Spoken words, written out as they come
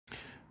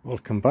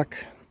Welcome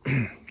back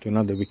to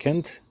another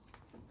weekend.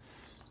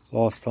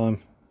 Last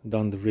time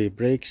done the rear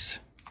brakes.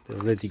 They're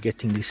already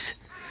getting this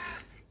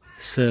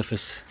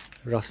surface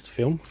rust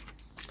film.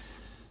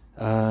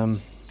 So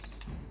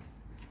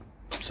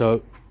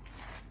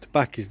the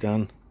back is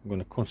done. I'm going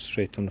to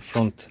concentrate on the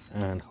front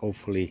and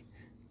hopefully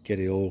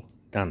get it all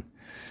done.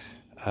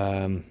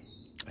 I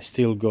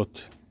still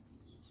got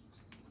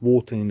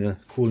water in the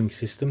cooling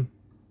system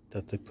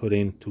that I put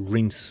in to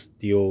rinse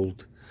the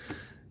old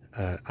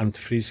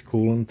antifreeze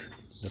coolant.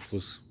 That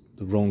was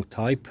the wrong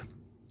type,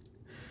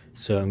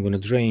 so I'm going to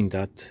drain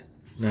that.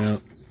 Now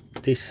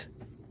this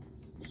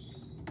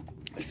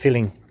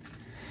filling,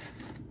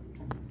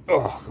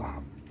 oh,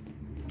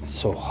 it's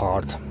so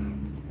hard,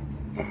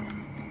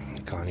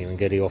 can't even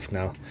get it off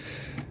now.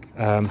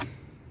 The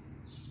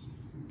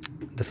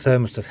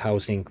thermostat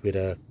housing with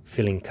a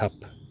filling cup,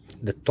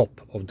 the top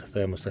of the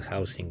thermostat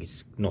housing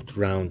is not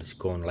round, it's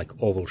gone like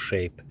oval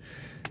shape.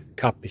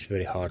 Cup is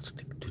very hard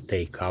to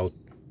take out,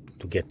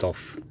 to get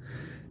off.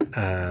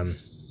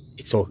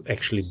 It's all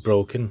actually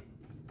broken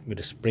with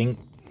a spring.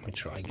 Let me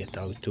try get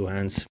out with two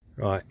hands.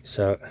 Right,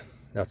 so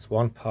that's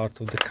one part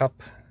of the cup,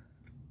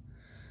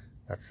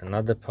 that's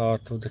another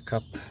part of the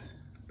cup,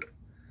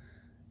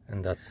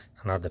 and that's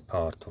another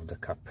part of the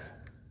cup.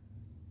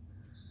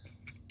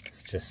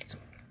 It's just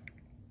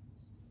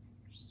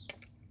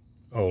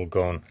all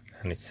gone,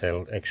 and it's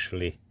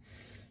actually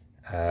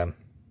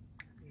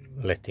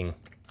letting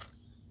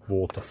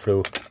water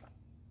through,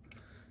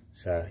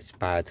 so it's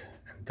bad.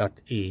 And that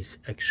is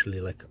actually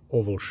like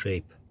oval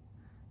shape,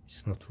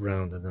 it's not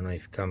round. I don't know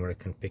if camera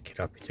can pick it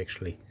up. It's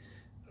actually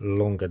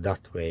longer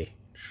that way,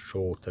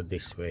 shorter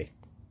this way.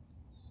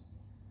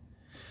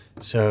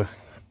 So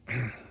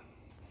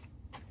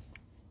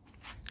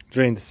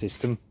drain the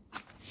system.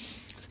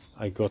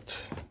 I got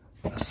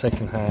a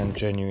second-hand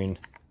genuine,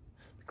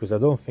 because I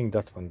don't think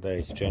that one there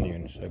is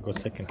genuine, so I got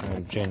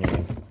second-hand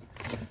genuine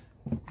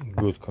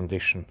good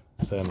condition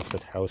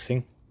thermostat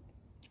housing.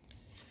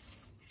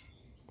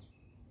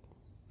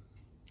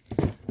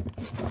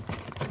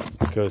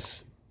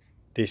 Because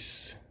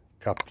this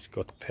cup has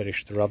got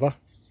perished rubber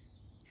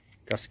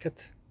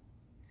gasket,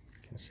 you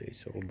can see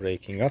it's all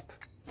breaking up.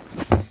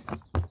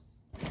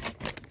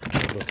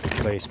 Got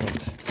replacement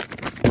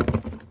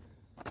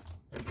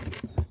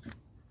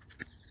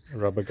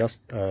rubber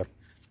gasket,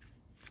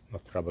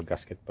 not rubber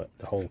gasket, but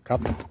the whole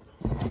cup.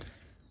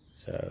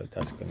 So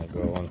that's gonna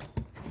go on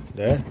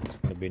there. It's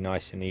gonna be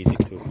nice and easy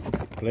to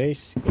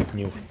replace. Got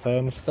new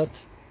thermostat.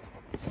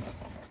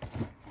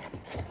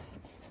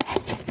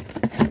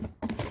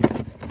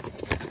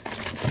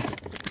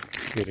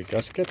 With a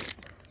gasket,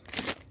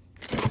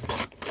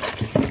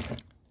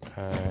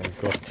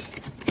 and got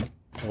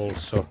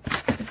also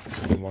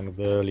in one of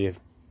the earlier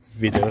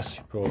videos,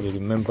 you probably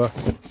remember,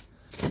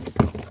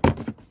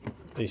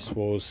 this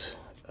was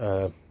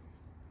a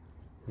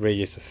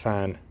radiator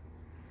fan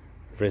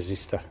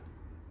resistor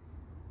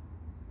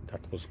that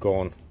was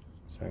gone,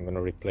 so I'm going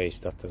to replace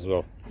that as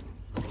well.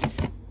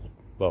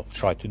 Well,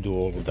 try to do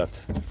all of that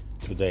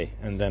today.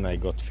 And then I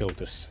got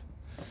filters,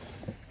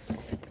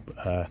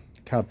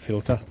 cab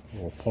filter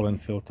or pollen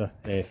filter,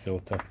 air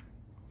filter,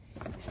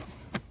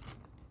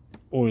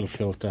 oil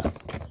filter,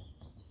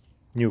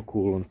 new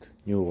coolant,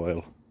 new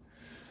oil,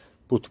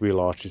 put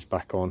wheel arches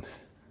back on,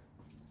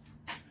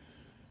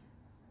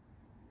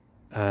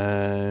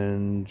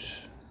 and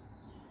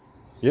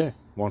yeah,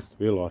 once the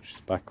wheel arch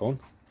is back on,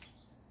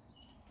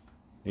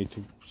 need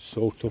to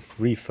sort of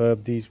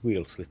refurb these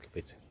wheels a little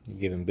bit,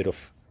 give them a bit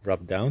of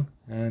rub down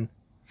and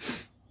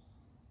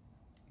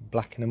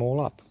blacken them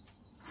all up.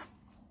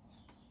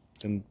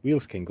 Then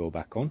wheels can go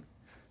back on,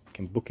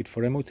 can book it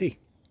for MOT.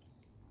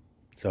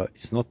 So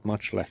it's not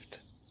much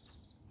left,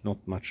 not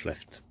much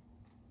left,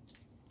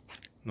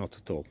 not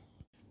at all.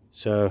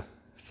 So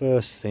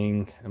first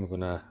thing, I'm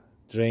gonna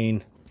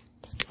drain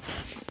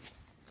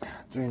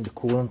the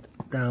coolant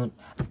down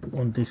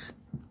on this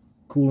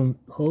coolant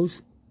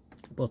hose,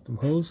 bottom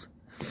hose.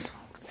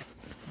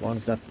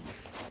 Once that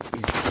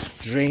is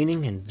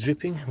draining and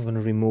dripping, I'm gonna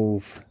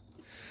remove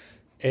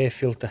air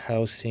filter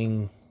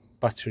housing,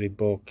 battery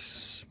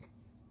box,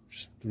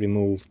 just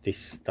remove this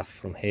stuff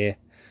from here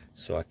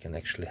so I can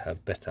actually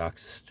have better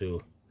access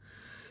to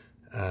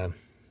our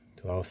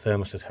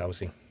thermostat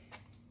housing.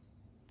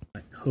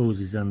 Right,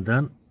 hose is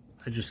undone.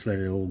 I just let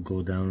it all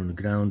go down on the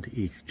ground.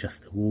 It's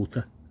just the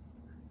water,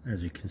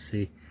 as you can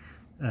see.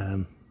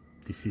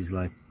 This is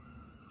like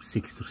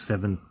 6 to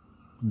 7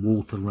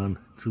 water run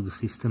through the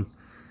system,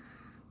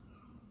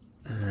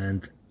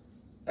 and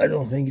I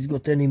don't think it's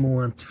got any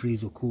more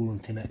antifreeze or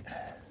coolant in it.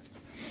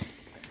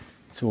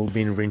 It's all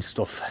been rinsed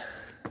off.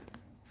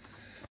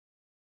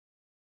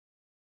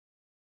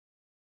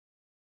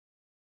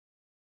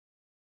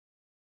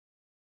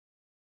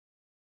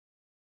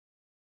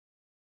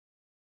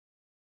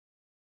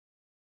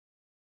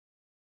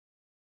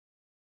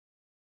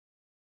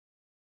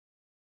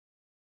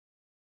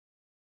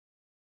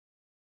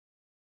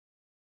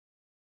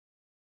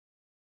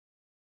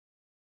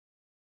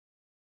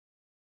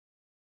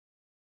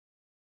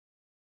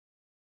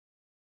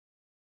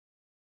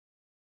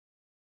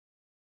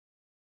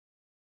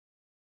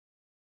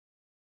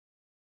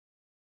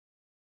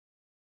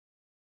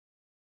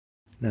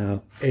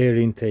 Now air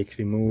intake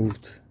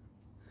removed,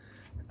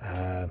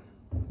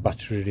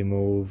 battery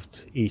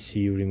removed,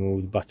 ECU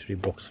removed, battery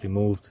box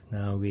removed.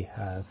 Now we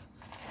have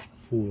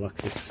full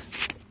access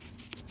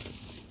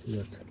to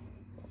that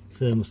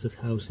thermostat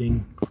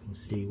housing. You can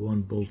see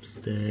one bolt is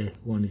there,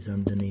 one is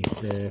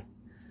underneath there,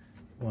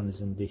 one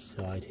is on this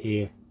side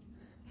here.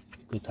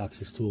 You've got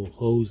access to all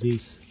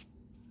hoses,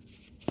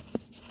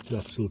 to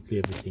absolutely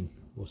everything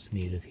what's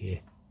needed here.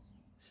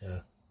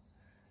 So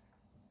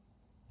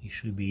it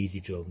should be easy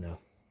job now.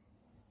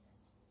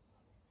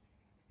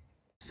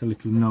 Just a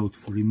little note: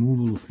 for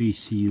removal of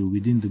ECU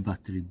within the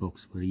battery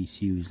box where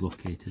ECU is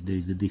located, there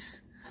is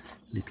this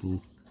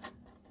little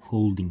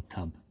holding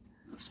tab.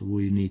 So what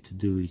you need to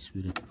do is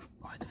with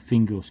either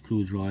finger or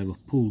screwdriver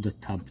pull the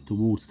tab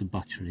towards the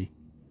battery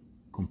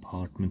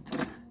compartment,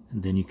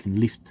 and then you can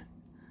lift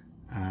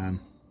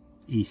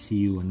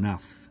ECU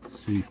enough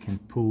so you can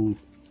pull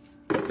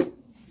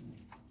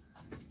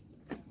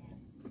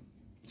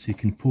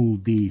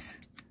these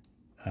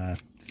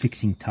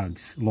fixing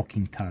tags,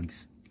 locking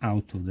tags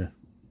out of the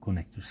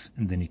connectors,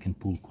 and then you can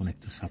pull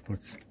connectors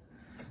upwards.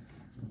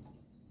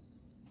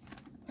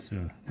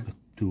 So I've got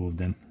two of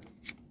them,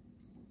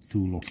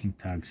 two locking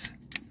tags,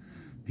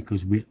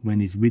 because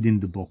when it's within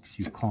the box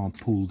you can't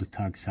pull the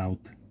tags out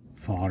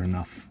far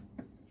enough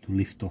to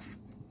lift off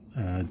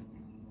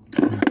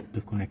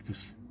the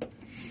connectors.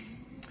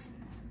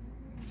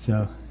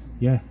 So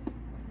yeah,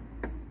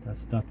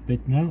 that's that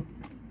bit now.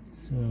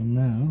 So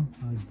now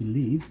I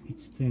believe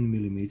it's 10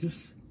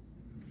 millimeters.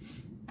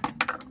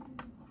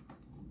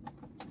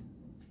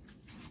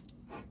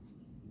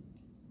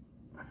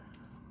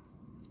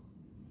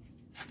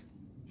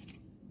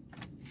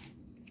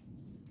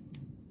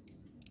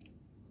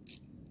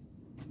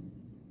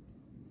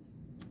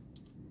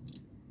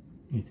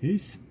 It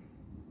is.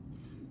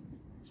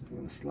 So I'm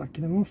going to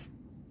slacken them off.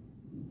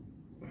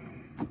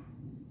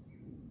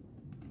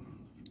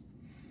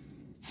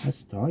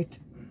 That's tight.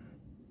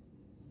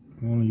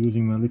 I'm only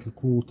using my little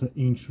 1/4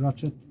 inch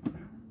ratchet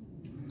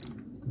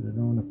because I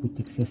don't want to put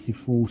excessive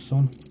force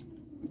on.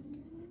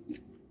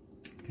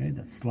 Okay,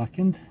 that's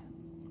slackened.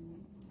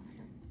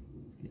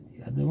 Let's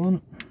get the other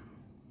one.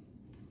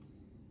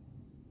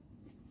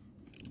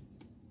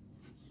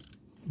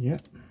 Yeah.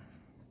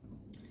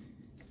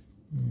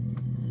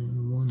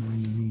 And one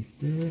underneath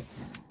there.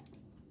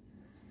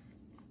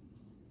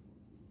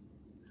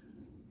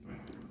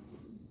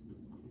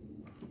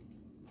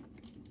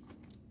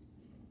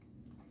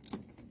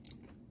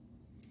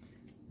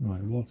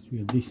 Right, whilst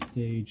we're at this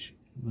stage,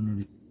 I'm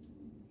going to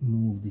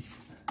remove this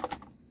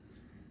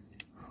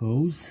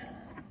hose.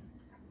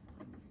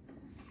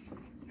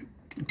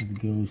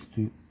 It goes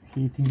to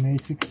heating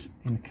matrix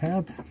in the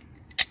cab.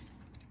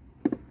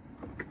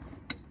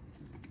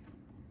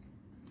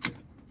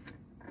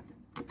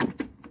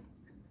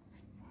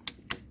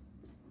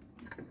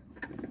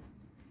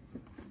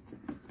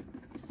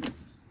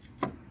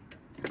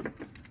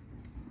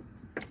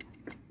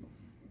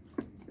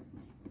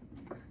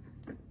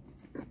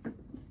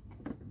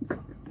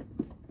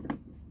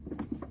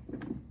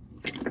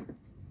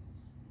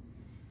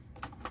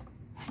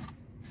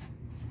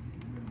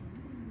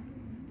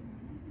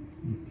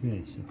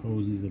 Okay, so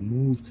hoses are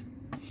moved.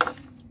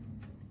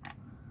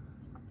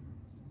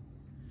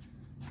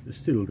 They're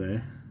still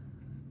there,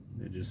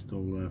 they're just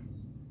all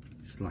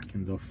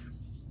slackened off.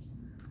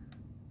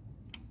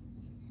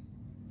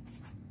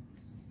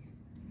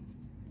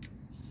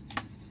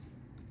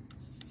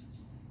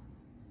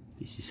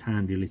 This is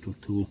handy little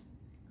tool,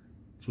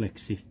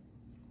 flexi,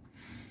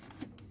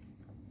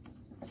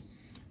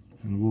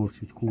 and works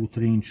with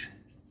 1/4 inch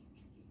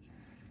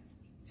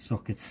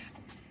sockets.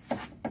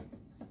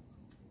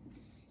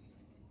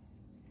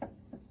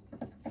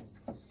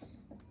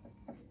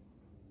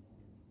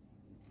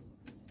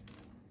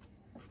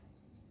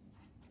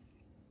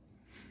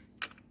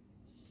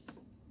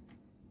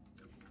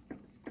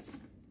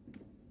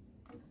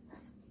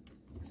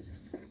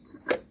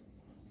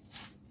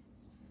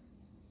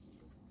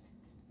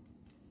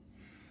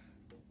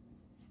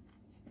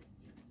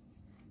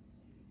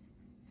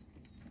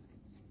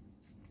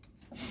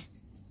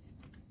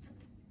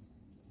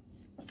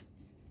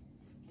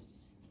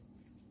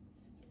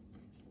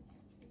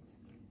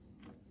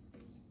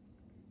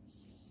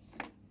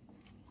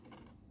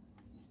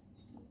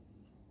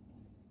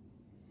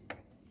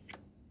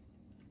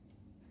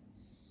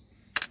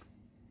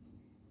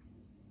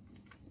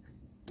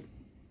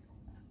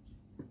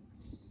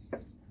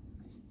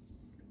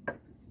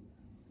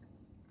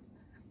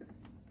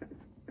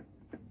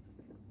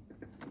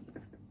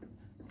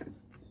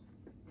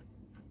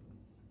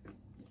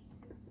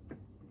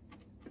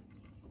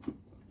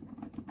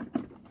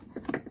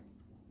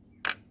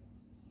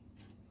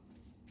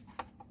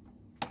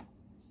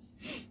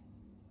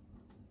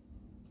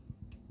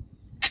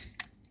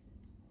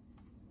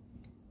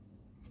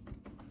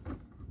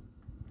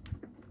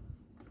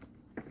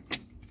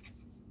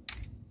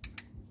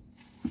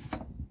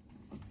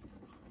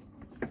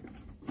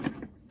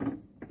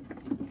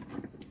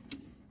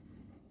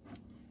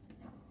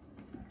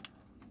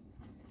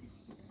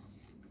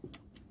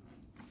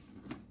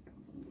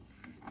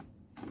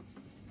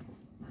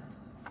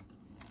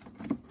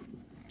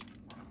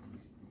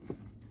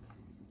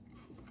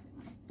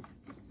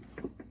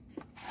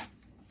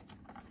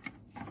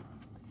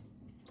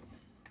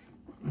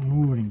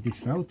 cleaning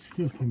this out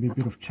still can be a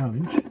bit of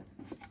challenge.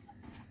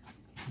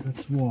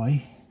 That's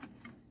why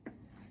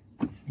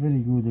it's a very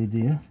good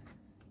idea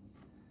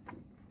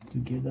to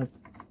get that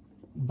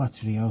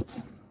battery out.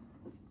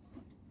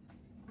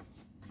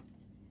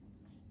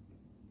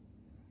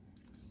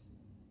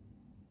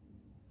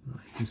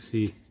 You can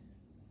see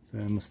the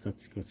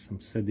thermostat's got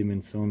some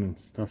sediments on and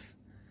stuff.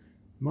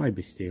 Might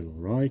be still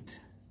alright,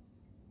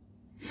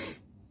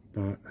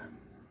 but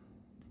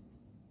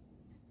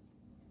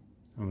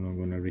I'm not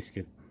gonna risk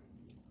it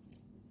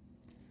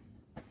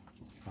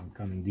if I'm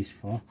coming this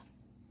far.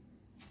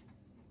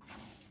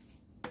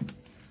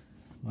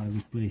 I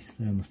replace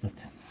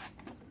thermostat.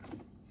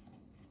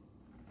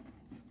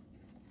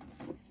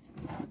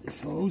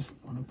 This hose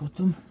on the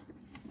bottom,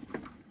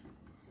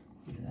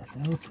 get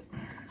that out.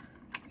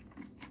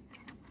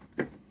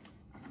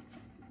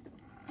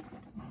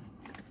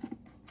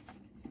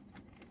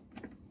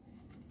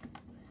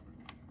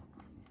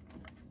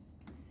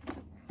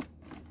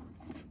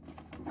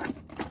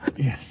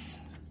 Yes.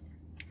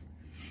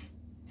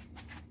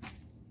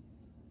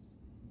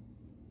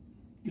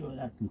 Oh,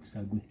 that looks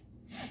ugly.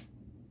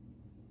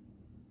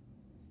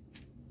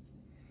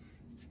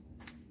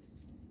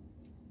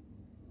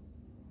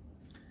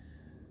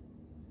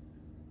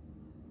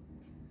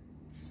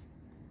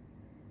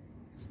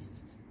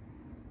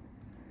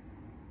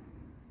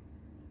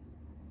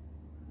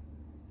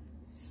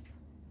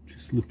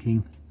 Just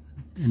looking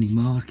at any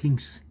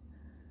markings.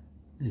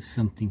 There's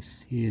something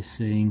here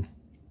saying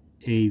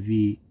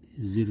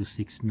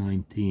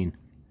AV0619,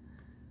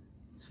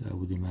 so I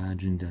would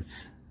imagine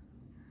that's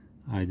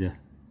either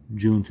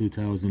June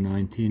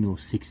 2019 or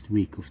 6th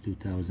week of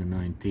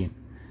 2019.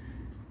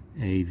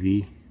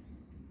 AV,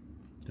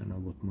 don't know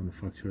what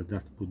manufacturer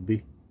that would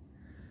be,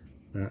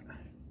 but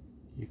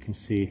you can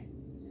see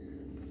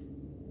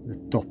the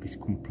top is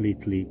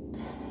completely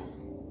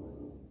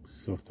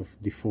sort of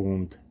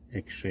deformed,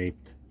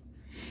 egg-shaped,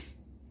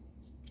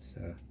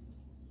 so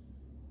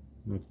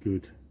not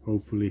good.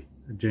 Hopefully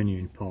a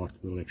genuine part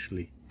will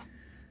actually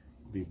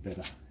be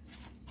better.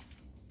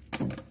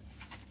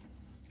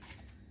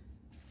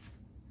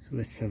 So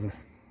let's have a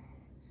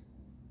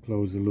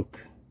closer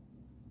look.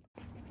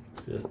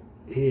 So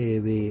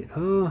here we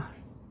are.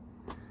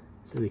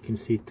 So we can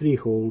see 3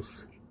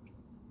 holes.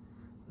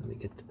 Let me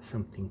get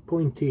something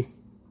pointy.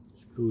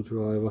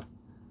 Screwdriver.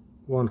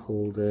 1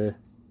 hole there,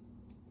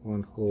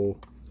 1 hole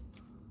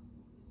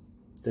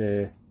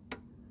there,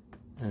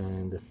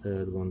 and the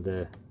 3rd one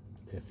there.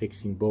 They're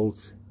fixing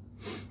bolts,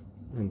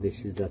 and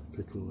this is that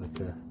little, like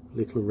a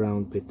little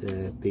round bit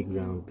there, big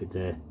round bit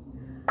there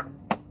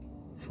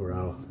for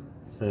our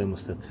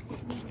thermostat.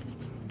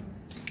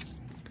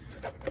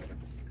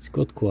 It's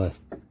got quite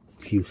a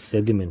few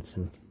sediments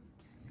and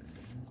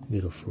a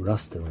bit of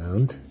rust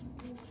around.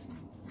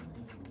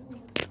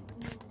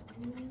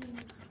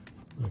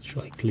 I'll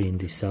try clean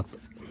this up.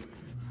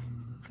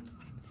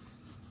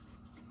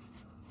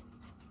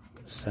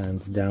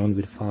 Sand down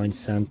with fine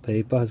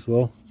sandpaper as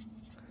well,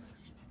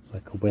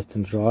 like a wet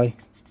and dry.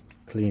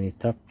 Clean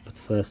it up, but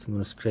first I'm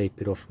going to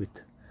scrape it off with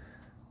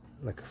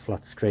like a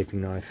flat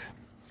scraping knife.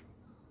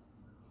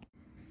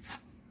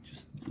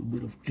 Just do a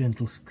bit of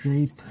gentle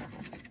scrape.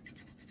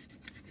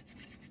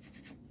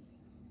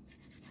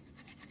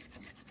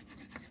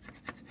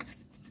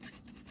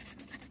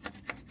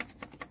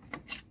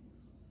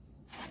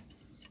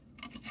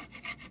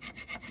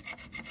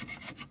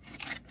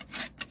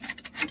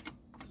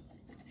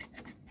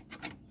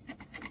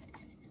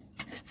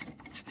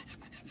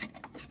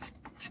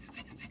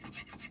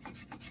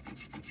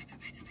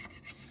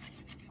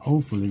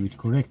 Hopefully with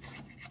correct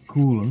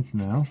coolant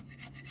now,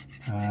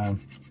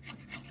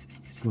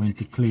 it's going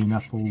to clean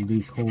up all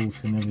these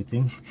holes and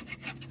everything.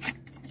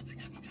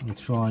 I'll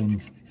try,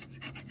 and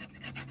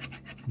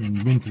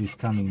when winter is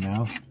coming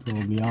now,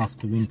 probably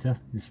after winter,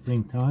 in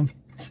springtime,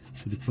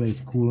 to replace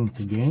coolant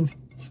again,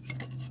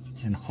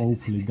 and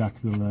hopefully that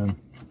will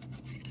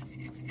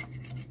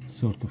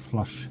sort of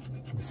flush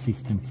the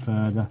system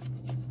further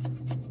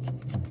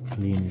and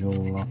clean it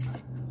all up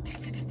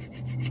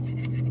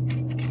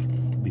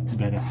a bit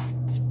better.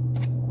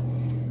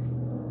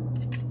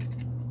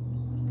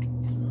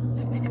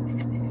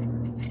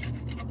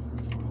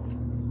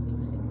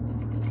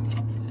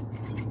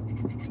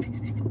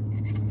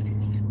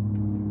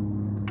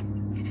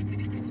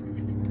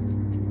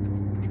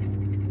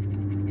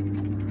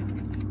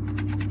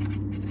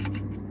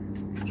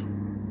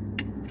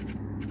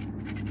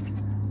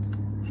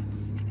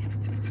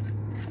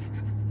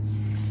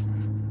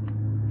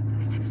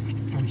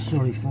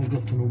 Sorry if I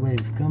got on away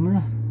with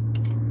camera.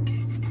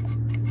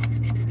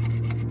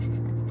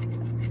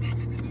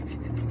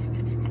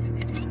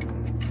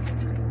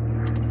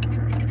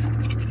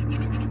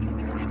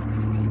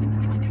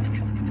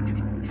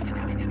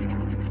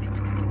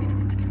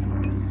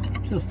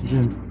 Just a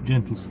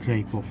gentle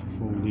scrape off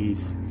of all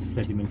these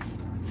sediments.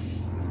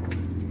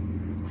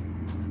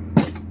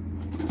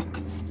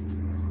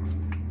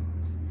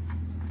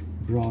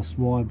 Brass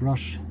wire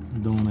brush. I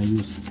don't want to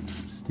use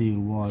steel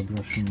wire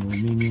brush and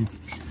aluminium.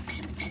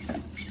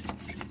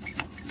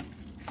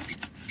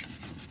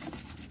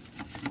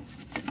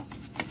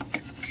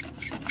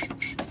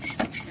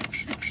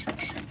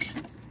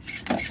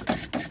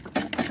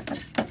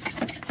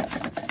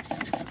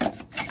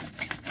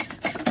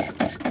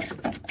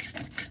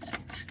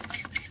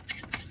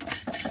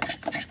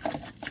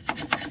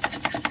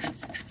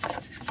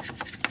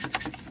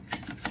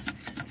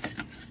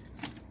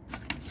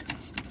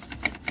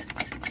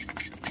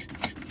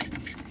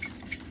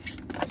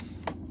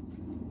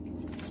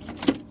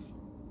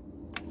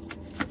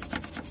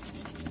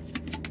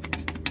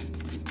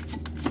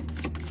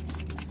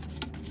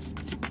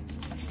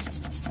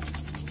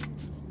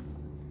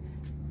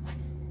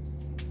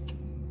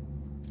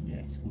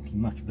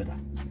 better.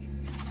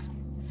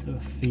 So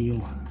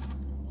feel,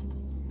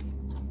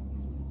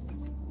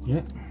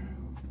 yeah,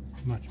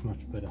 much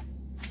better.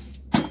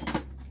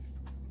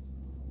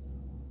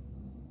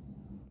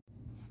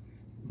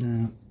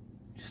 Now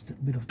just a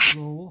bit of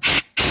blow off.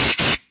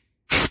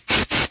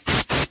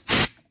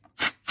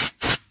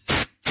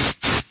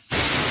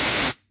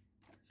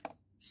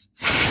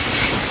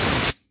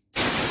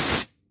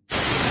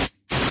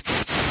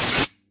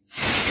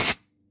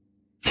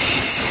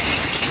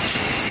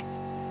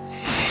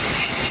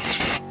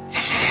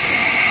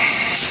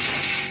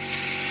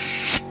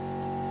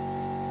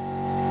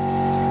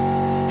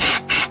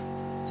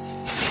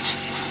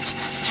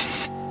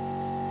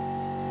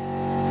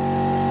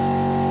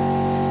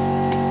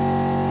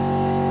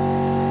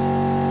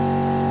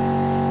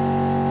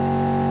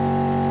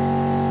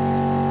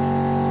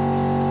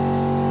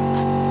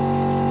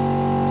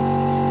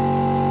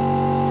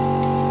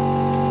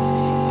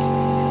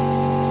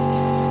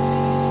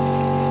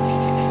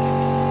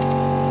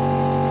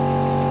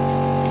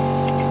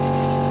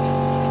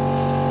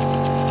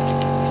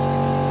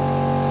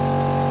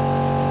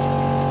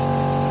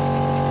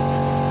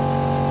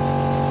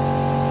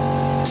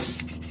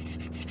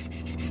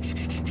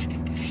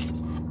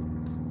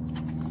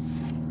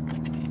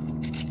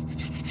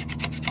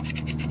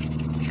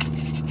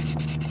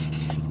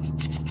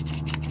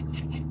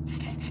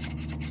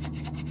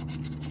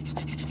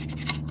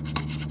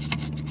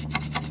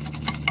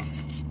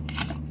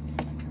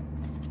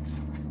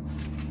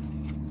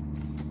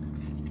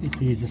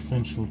 It is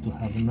essential to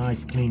have a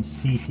nice clean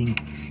seating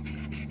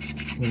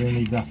for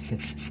any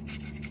gasket.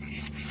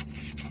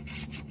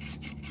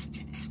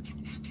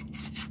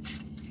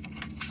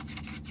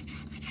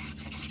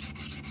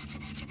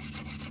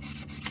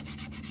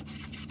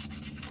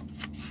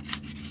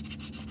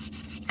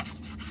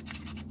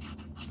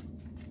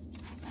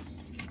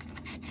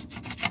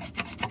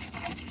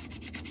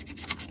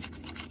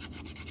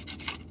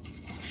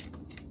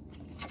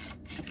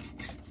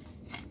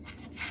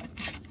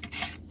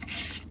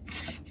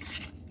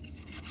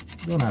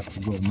 You don't have to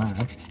go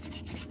mad.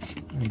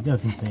 It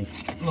doesn't take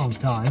a long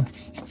time.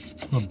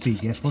 It's not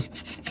big effort.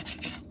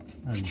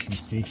 As you can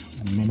see,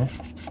 a minute.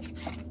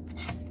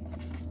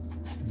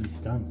 And it's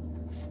done.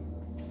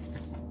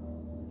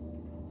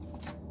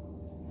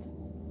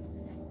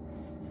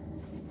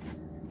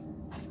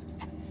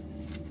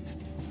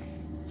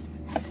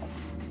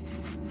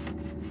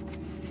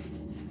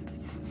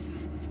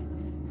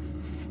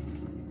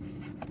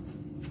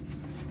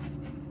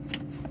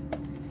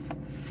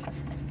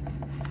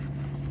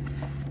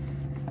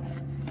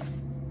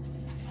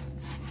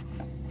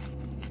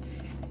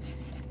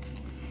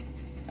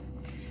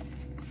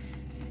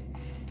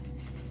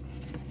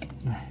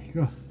 There you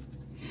go.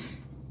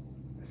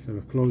 Let's have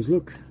a close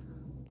look.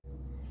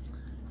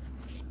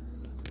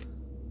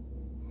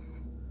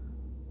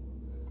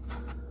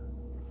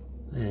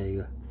 There you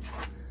go.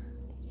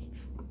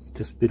 It's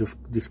just a bit of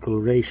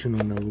discoloration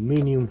on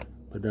aluminium,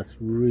 but that's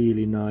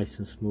really nice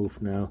and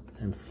smooth now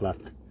and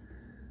flat,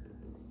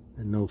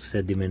 and no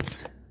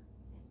sediments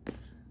of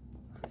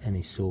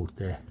any sort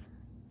there.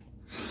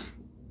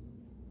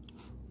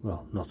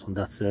 Well, not on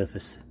that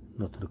surface,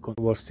 not on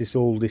the was this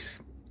all this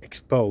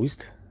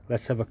exposed.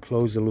 Let's have a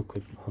closer look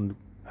on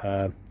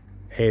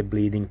air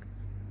bleeding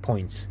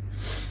points.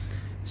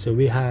 So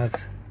we have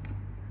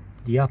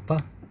the upper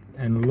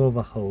and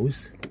lower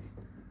hose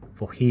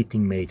for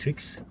heating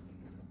matrix.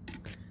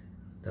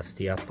 That's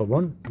the upper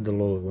one. The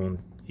lower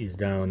one is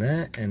down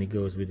there, and it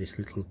goes with this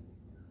little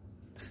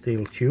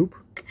steel tube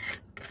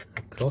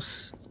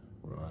across.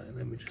 Right,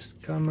 let me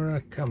just come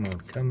on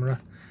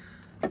camera,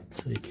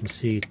 so you can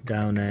see it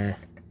down there.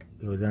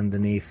 Goes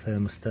underneath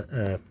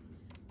thermostat.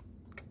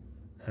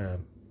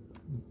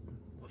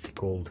 What's it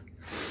called?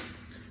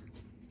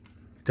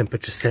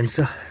 Temperature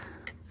sensor.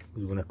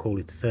 We're gonna call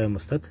it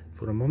thermostat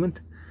for a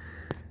moment.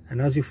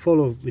 And as you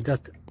follow with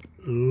that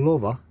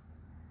lower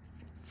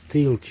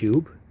steel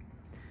tube,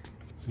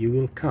 you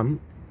will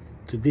come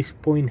to this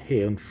point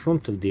here in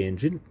front of the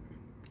engine.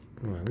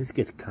 Right, let's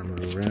get the camera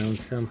around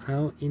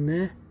somehow in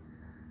there.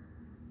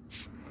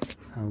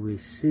 Are we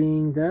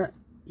seeing that?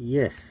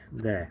 Yes,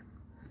 there.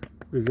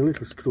 There's a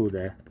little screw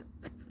there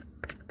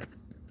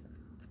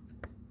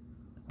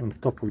on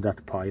top of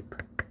that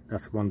pipe.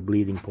 That's one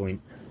bleeding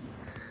point.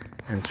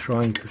 And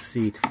trying to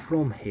see it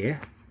from here.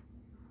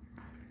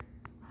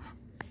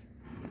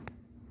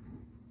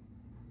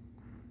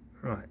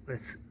 Right,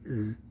 let's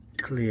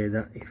clear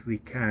that if we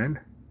can.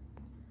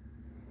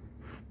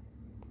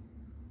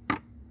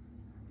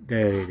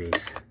 There it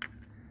is.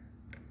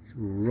 It's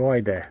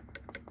right there.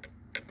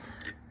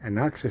 And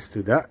access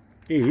to that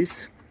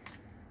is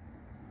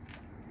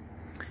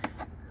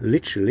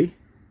literally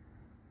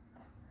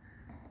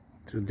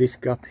through this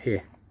gap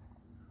here.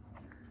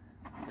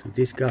 To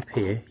this gap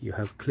here you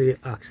have clear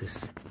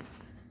access.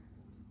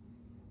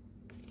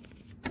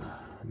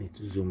 I need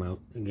to zoom out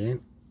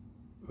again.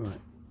 Right,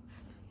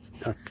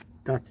 that's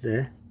that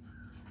there,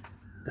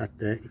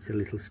 it's a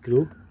little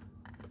screw,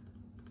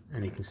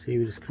 and you can see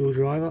with the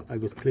screwdriver I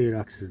got clear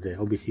access there.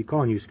 Obviously you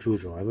can't use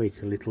screwdriver,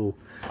 it's a little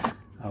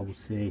I would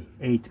say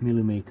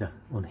 8mm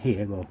on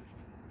here, well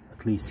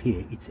at least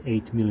here it's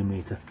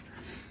 8mm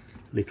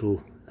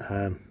little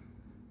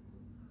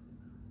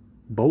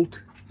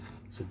bolt,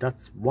 so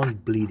that's one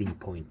bleeding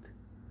point.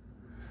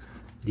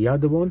 The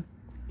other one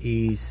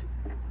is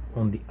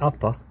on the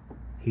upper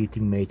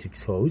heating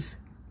matrix hose.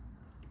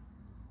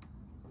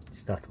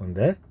 It's that one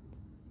there,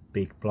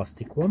 big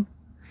plastic one,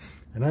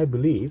 and I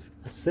believe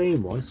the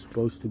same one's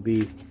supposed to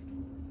be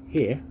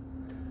here,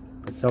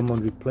 but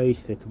someone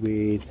replaced it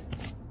with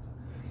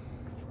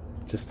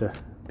just a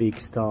big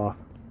star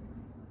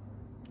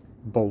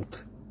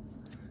bolt.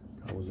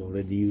 I was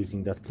already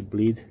using that to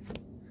bleed.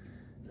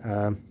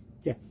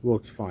 Yeah,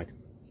 works fine.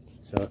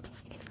 So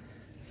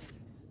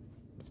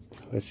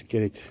let's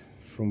get it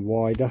from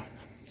wider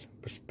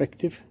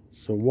perspective.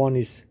 So one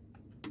is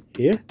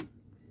here,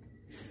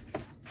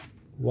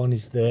 one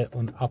is there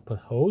on upper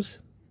hose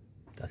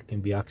that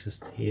can be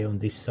accessed here on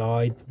this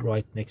side,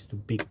 right next to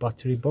big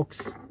battery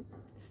box.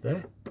 It's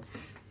there,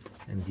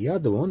 and the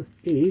other one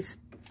is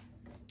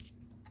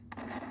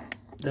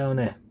down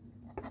there.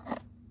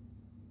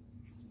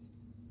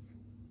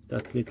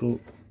 That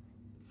little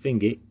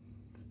thingy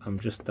I'm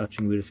just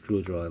touching with a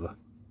screwdriver.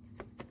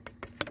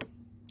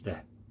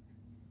 There.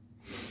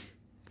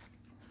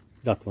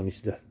 That one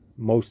is the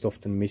most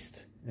often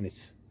missed and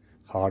it's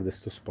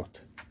hardest to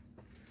spot.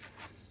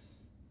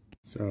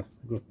 So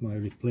I got my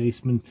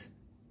replacement.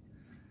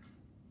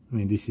 I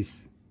mean, this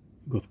is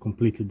got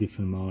completely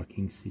different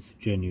markings. It's a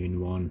genuine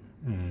one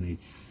and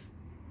it's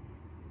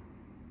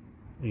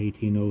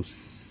 18,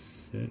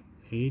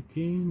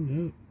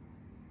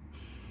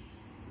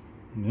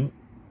 no,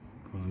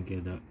 can't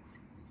get that.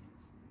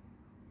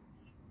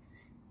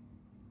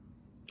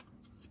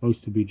 It's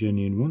supposed to be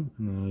genuine one,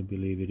 and I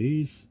believe it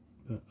is,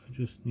 but I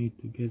just need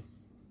to get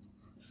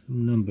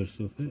some numbers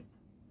of it.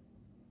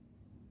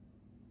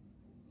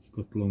 It's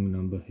got long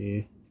number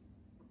here.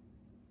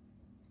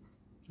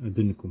 I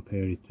didn't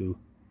compare it to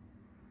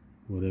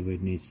whatever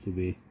it needs to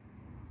be.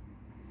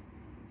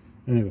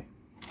 Anyway,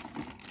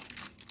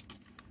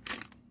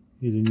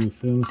 here's a new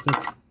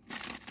thermostat.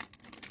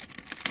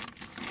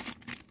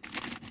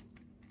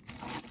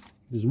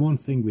 There's one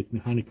thing with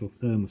mechanical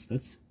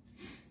thermostats.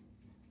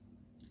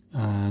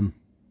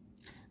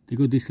 They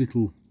got this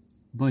little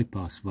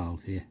bypass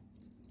valve here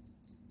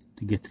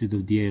to get rid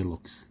of the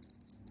airlocks.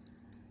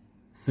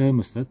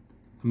 Thermostat,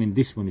 I mean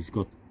this one has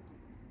got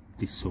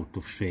this sort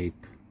of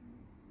shape,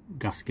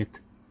 gasket,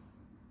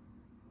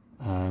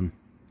 so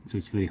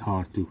it's very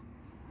hard to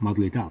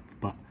muddle it up,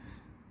 but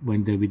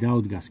when they're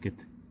without gasket,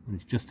 when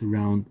it's just a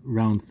round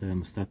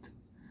thermostat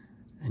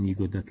and you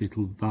got that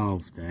little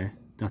valve there,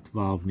 that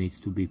valve needs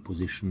to be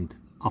positioned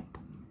up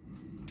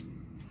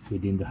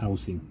within the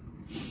housing,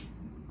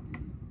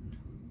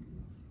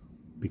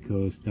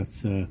 because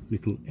that's a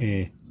little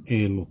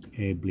airlock,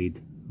 air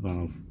bleed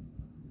valve.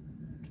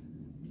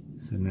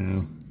 So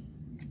now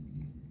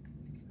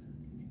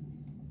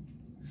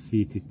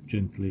seat it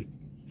gently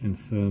and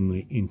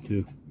firmly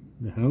into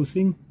the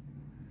housing.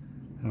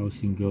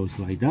 Housing goes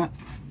like that,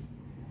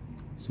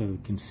 so we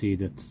can see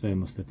that the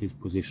thermostat is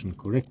positioned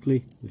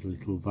correctly with a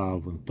little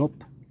valve on top.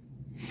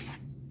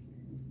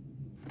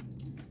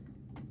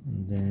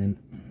 And then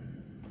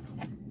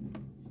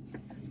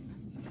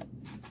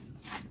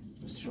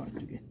let's try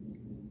to get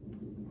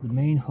the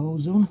main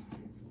hose on.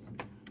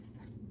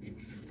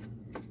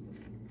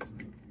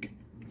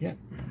 Yeah,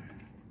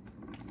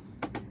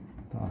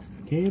 past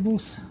the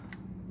cables.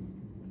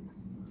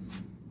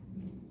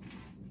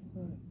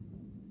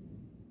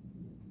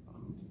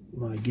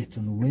 Might get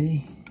on the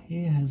way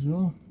here as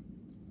well.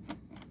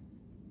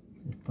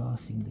 So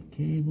passing the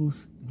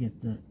cables,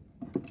 get the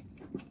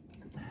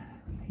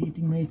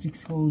heating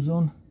matrix hose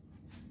on.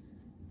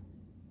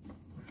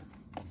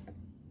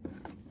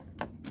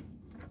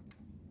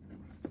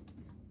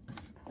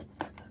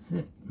 That's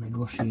it,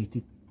 negotiate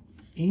it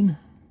in.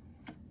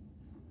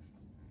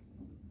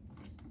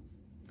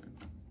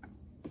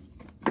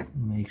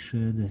 Make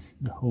sure that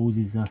the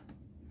hoses are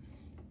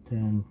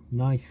turned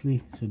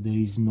nicely so there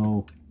is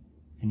no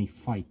any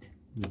fight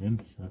with them,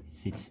 so it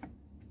sits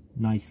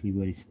nicely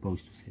where it's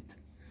supposed to sit.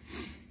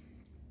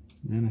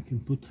 Then I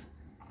can put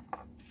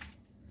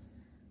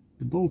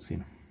the bolts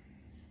in.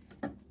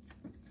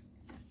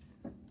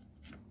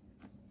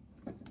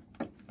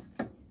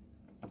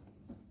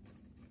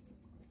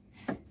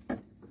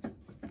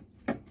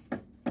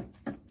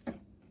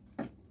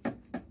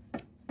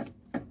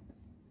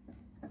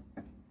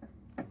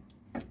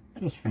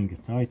 Just finger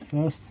tight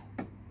first.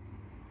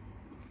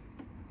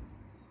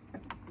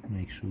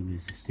 Make sure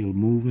there's still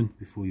movement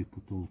before you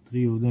put all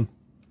three of them.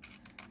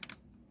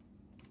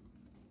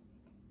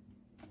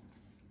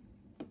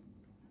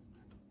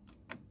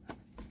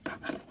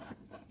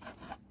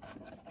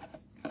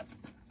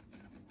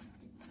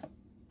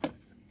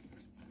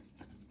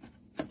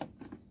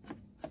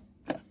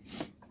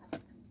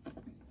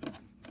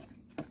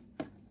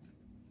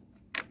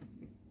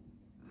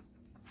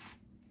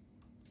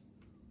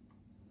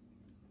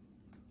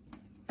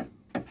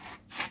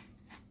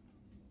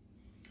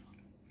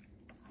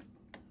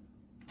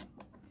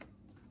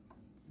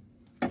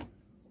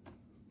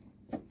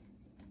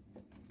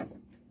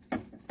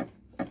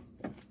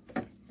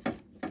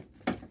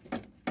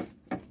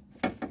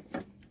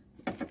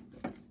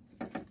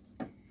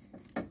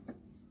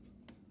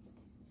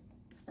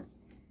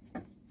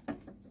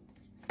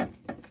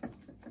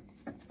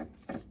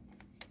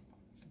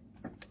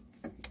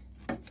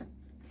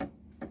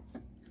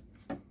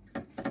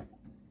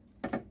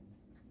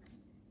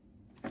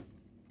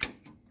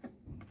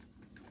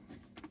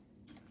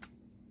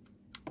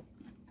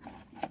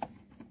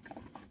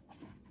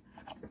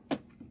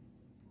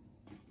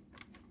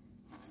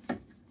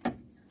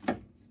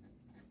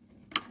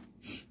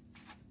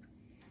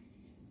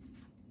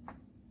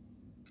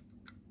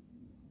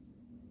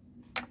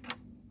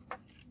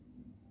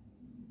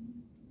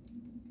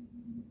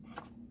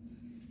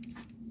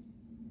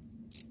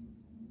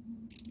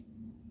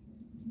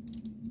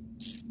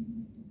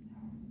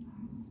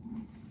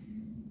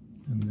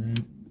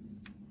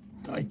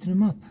 tighten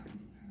them up.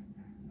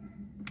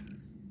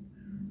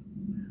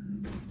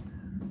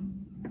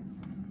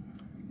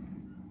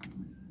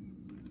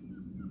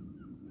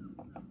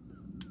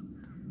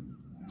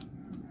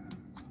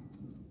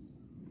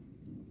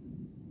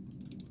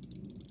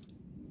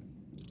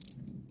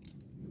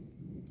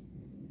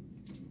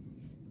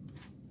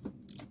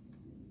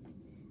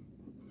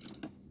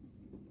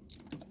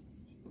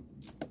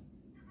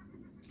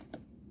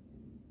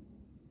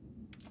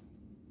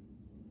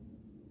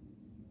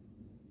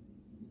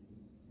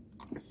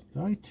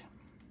 Tight.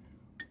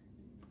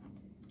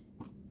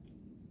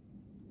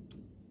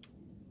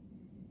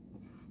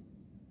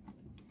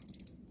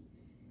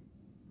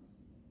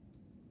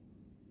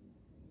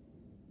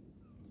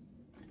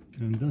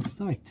 And that's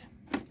tight.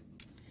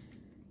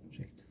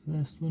 Check the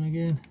first one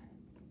again.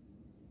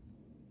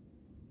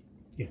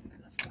 Yeah,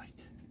 that's tight.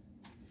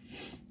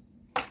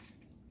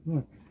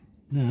 Right,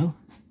 now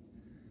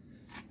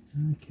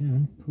I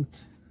can put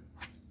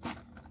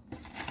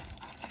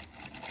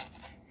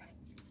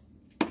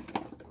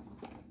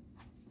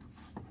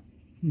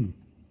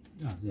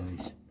there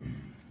is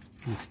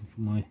looking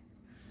for my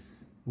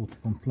water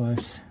pump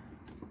pliers.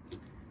 Put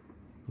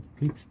the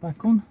clips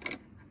back on.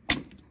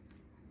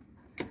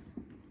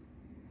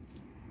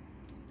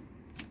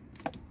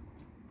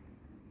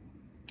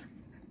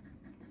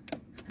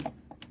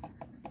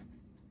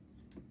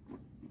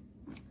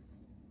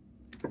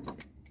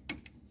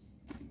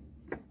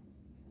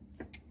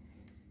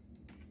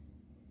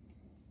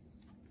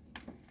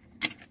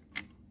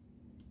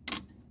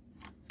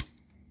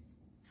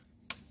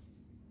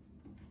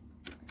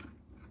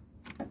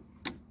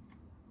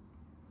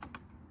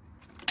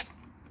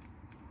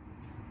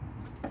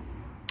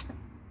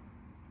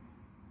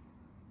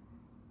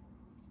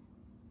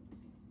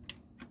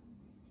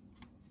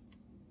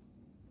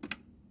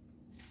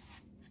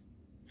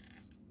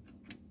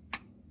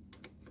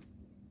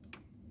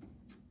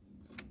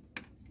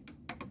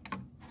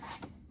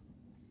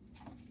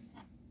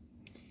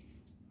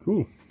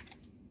 Cool.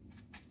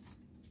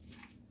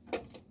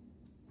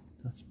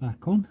 That's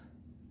back on.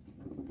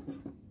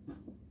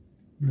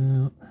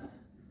 Now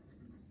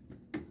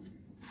there's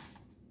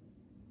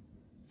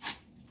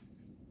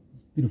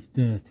a bit of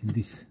dirt in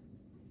this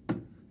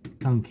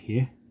tank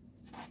here,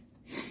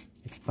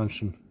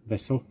 expansion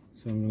vessel,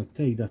 so I'm going to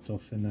take that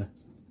off and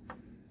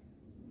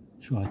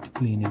try to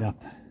clean it up.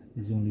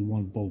 There's only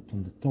one bolt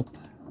on the top.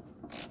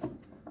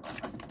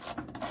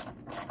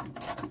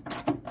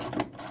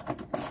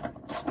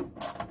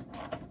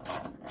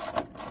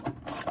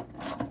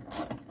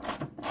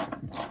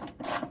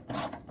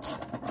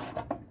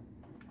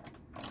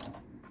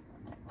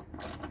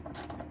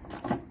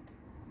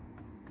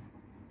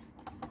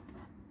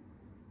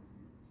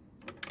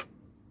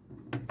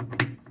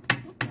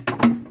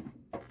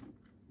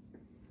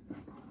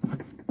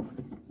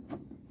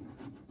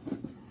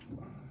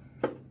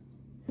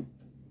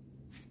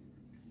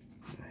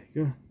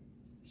 Go.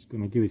 Just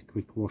gonna give it a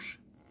quick wash,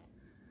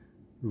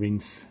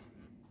 rinse.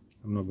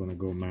 I'm not gonna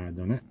go mad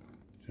on it,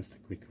 just a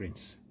quick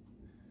rinse.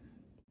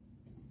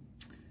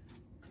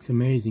 It's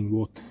amazing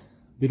what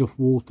a bit of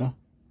water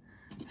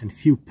and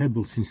few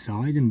pebbles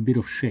inside and a bit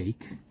of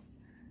shake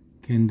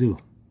can do.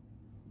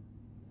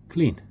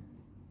 Clean.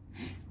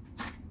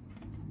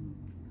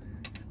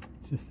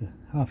 Just a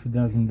half a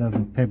dozen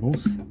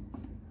pebbles,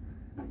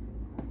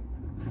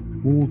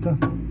 water.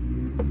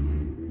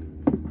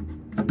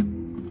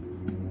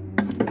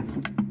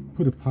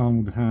 Put a palm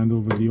of the hand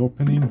over the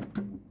opening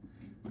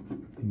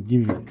and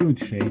give it a good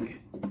shake,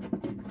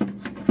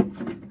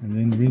 and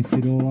then rinse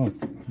it all out.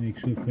 Make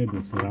sure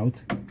pebbles are out.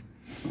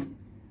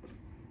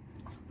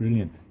 It's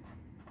brilliant.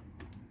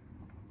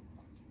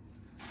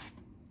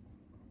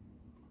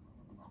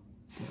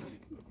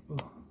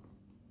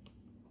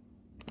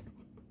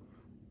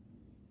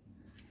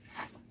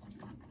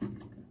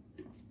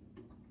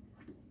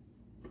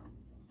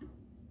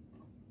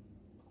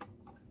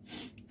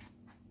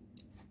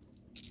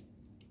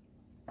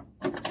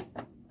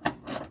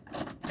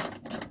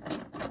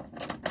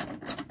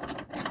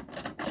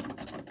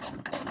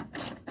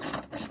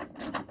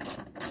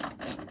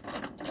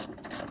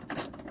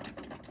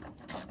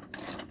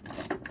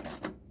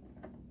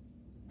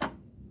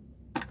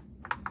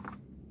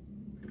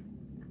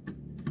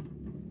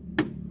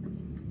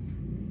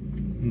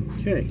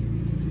 Okay,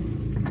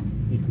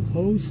 little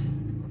hose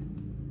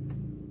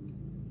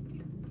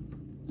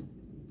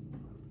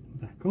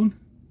back on.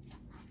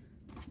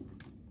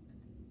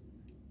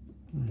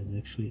 There's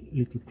actually a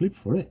little clip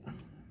for it.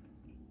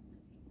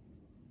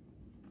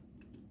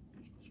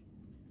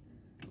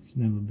 It's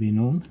never been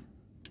on.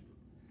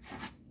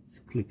 Let's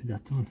clip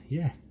that on.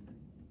 Yeah,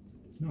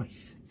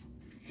 nice.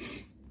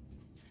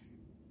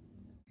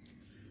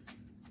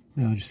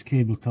 Now just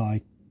cable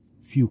tie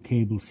a few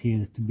cables here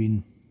that have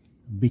been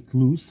a bit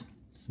loose,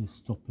 so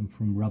stop them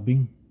from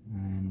rubbing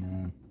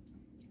and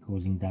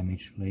causing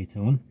damage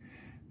later on.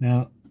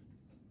 Now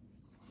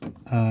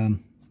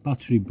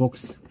battery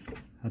box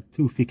had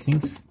two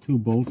fixings, two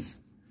bolts,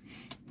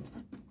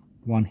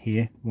 one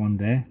here, one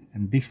there,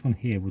 and this one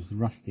here was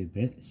rusted a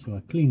bit, so I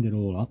cleaned it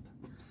all up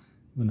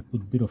I'm gonna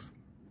put bit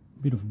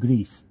of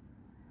grease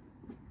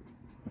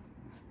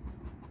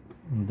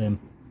on them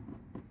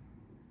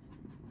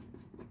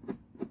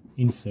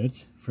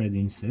inserts, thread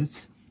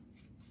inserts,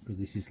 because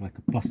this is like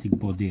a plastic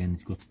body and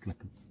it's got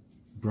like a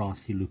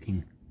brassy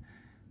looking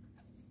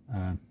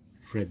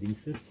thread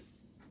inserts.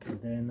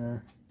 And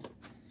then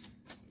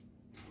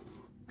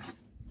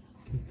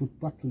can put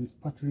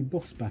battery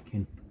box back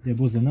in. There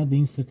was another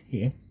insert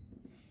here,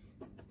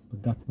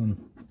 but that one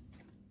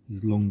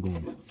is long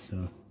gone,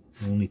 so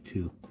only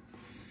two.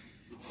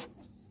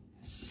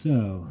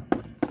 So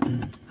a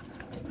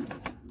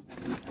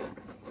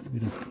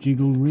bit of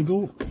jiggle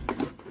wriggle.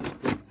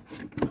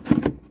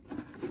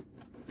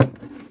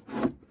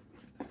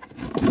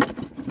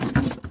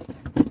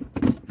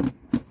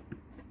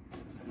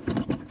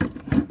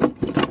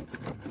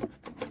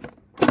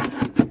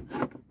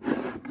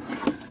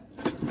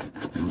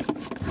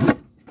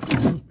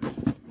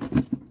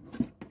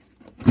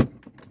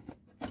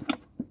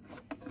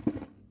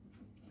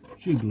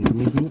 Jiggle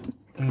wiggle,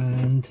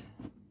 and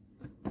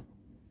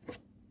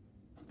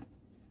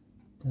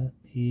that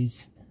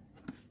is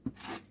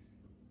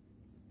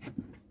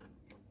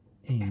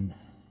in.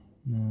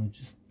 Now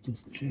just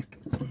check.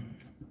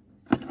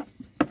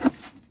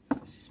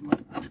 This is my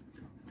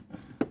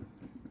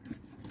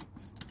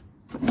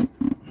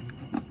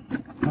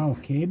power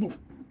cable.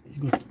 It's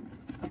got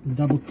a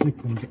double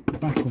clip on the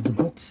back of the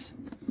box,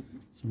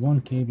 so one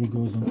cable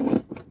goes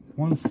on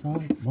one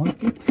side, one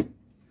clip,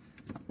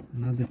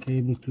 another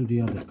cable to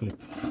the other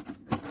clip.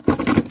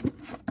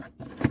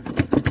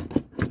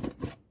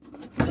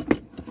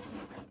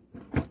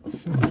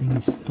 Something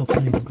is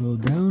stopping it go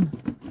down.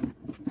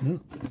 No,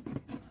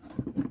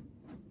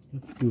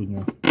 that's good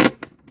now.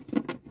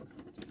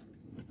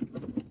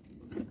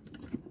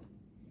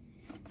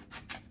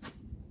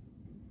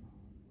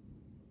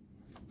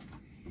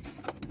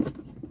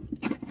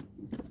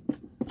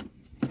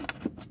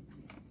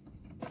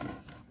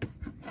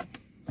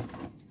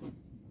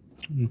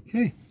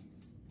 Okay.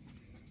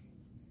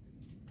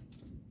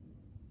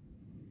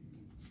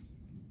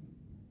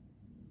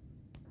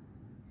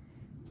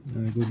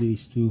 Now I got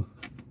these two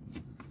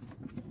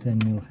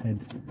 10mm head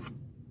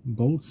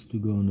bolts to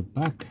go on the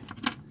back,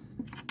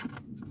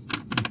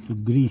 to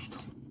greased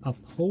up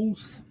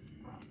holes.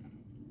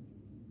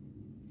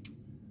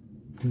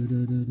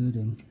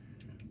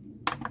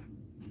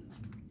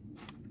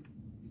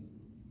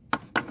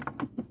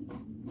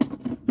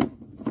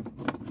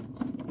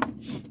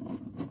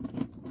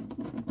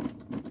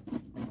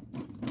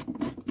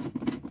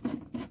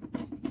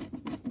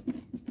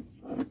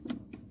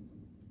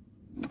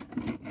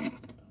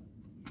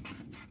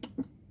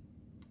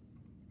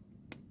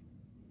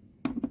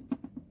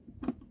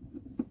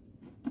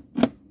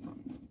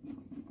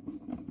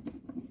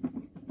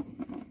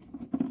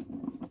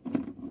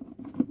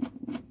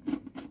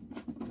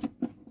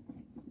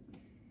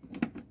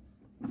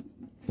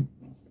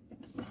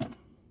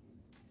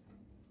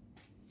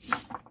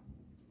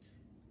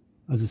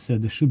 As I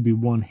said, there should be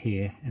one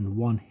here and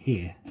one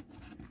here.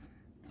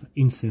 The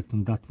insert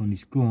on that one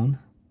is gone,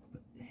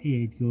 but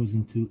here it goes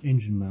into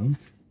engine mount.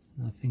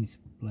 I think it's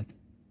like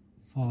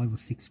 5 or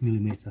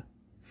 6mm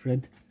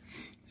thread,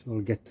 so I'll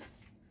get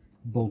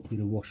a bolt with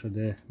a washer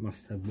there.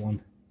 Must have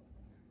one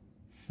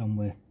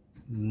somewhere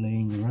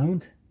laying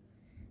around.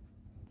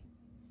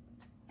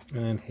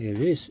 And here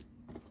it is.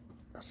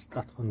 That's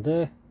that one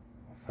there.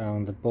 I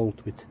found a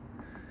bolt with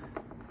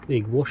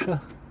big washer.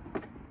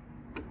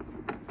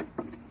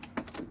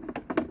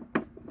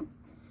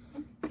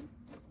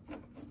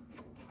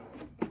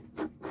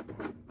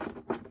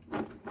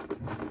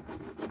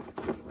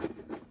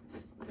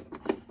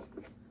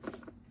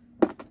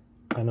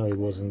 I know it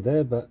wasn't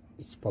there, but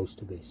it's supposed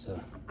to be, so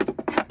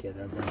get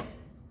that done.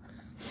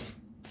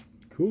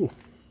 Cool.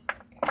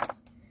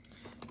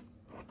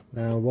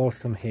 Now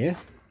whilst I'm here,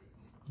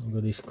 I've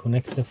got this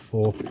connector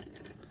for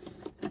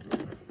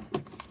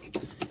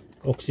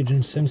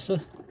oxygen sensor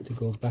to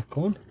go back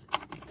on.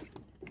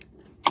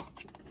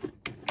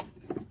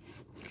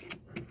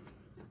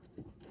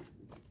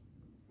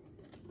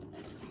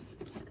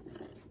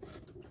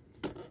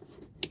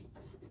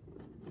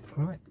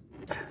 Right,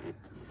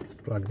 it's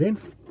plugged in.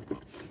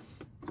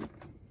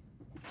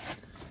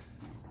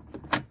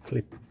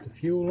 Clip the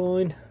fuel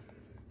line.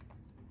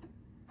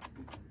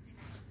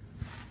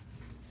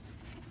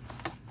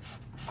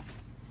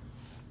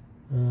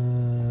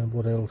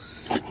 What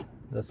else?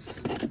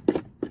 That's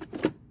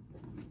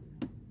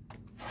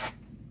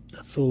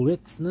all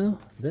it now.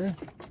 There.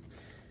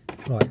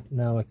 Right,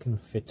 now I can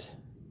fit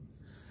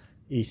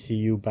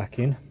ECU back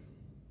in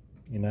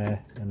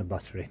air and a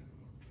battery,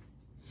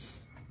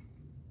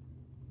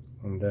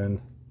 and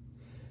then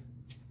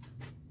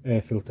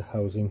air filter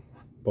housing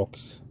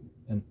box,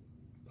 and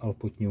I'll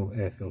put new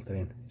air filter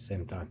in at the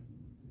same time.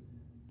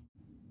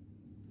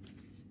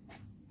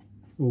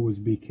 Always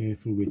be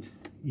careful with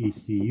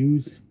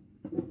ECUs.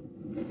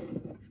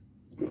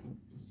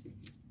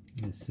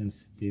 They're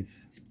sensitive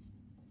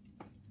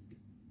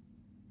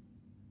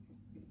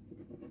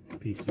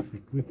piece of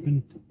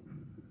equipment.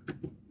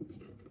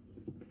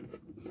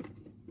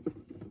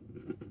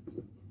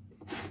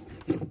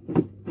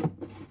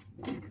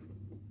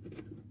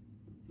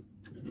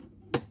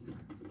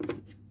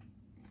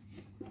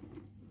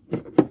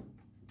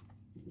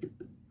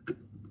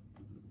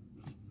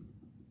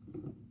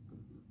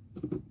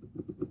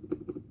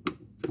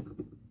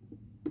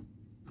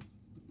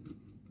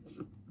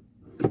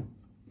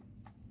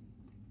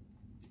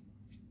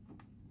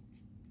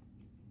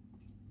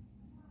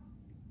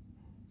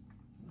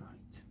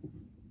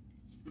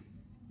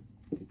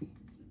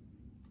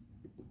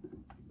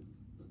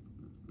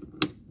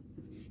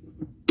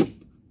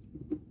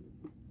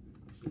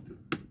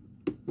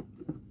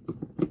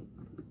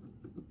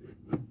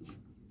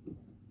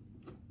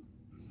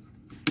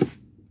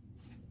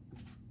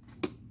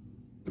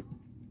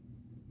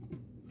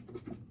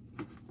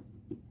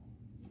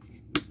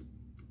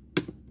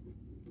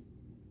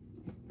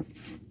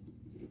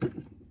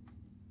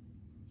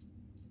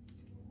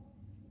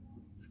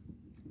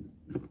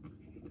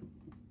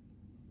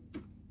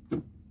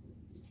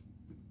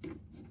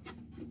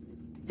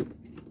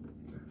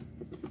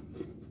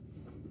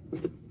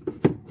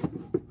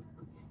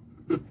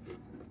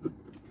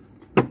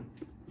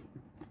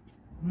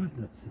 Right,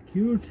 that's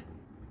secured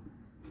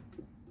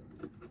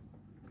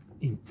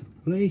into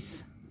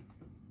place.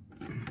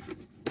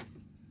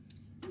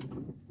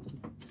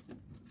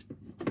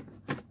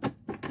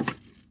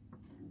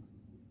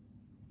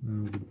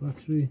 Now the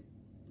battery.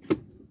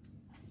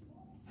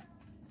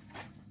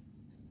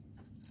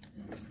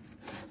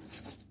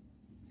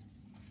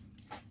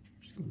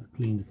 Just going to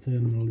clean the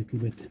terminal a little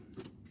bit.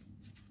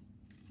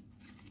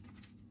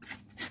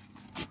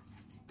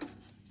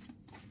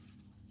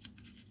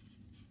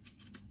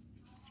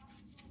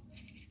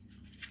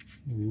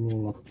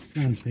 Roll up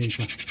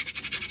sandpaper.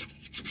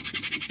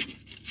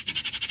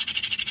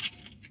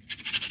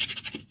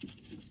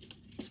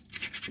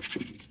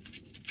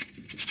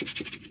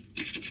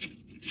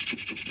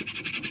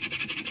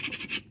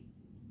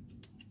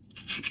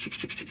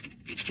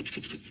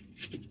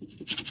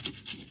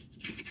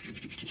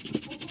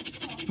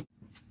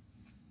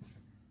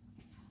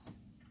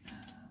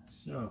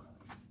 So,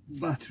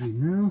 battery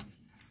now.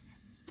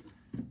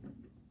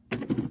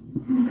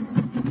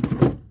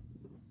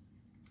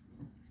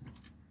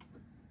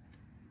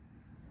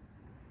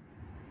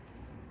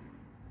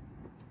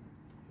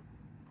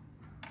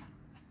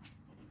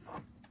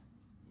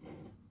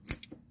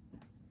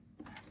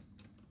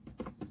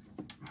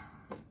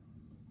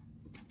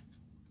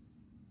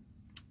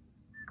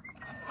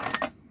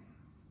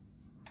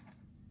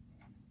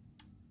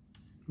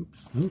 Oops,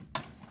 no.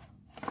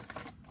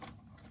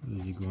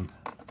 Where's he gone?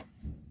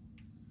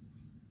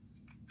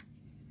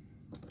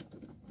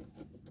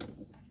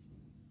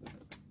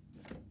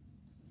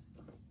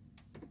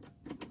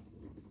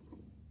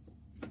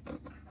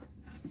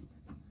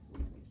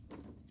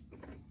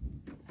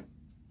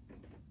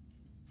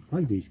 I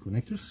like these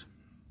connectors.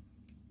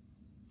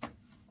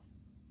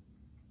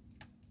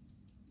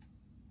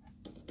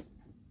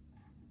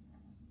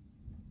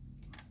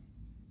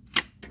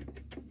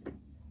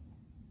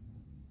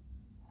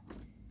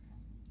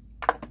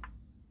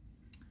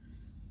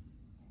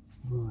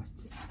 Right.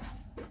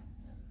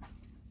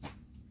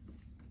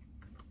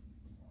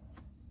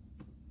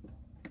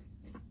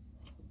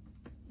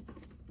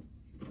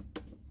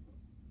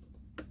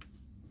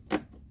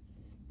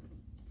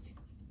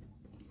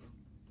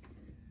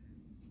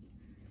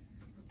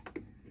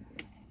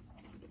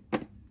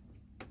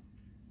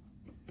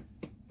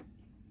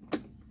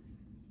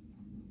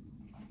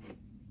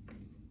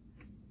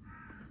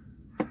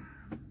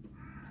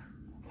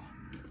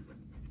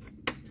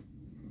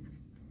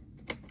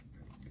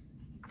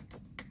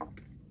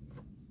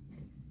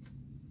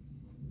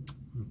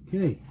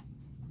 Okay.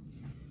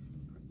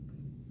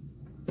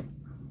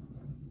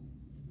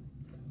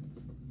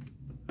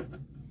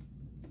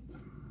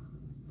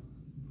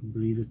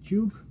 Breather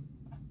tube.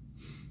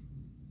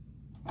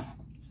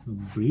 It's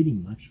not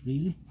breathing much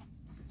really.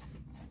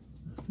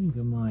 I think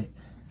I might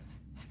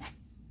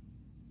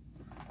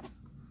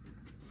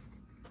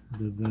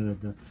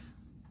divert that.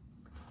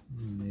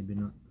 Maybe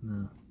not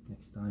now,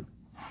 next time.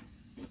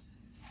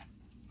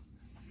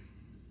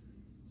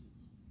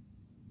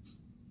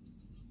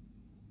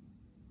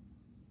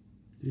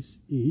 This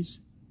is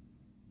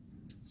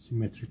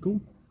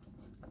symmetrical.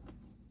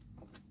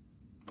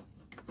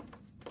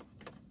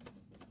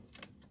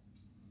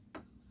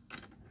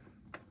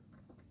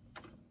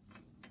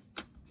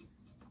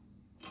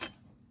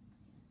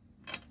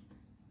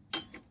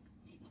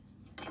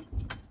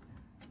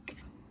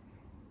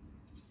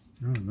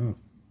 Oh no,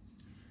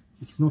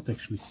 it's not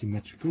actually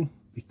symmetrical,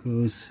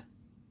 because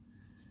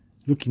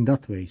looking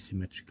that way is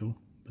symmetrical,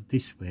 but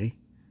this way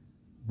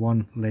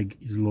one leg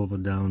is lower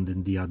down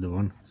than the other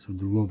one, so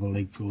the lower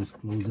leg goes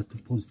closer to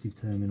positive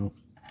terminal.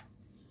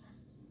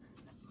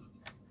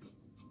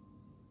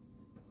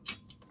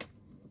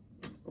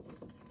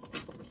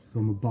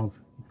 From above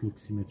it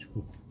looks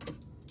symmetrical.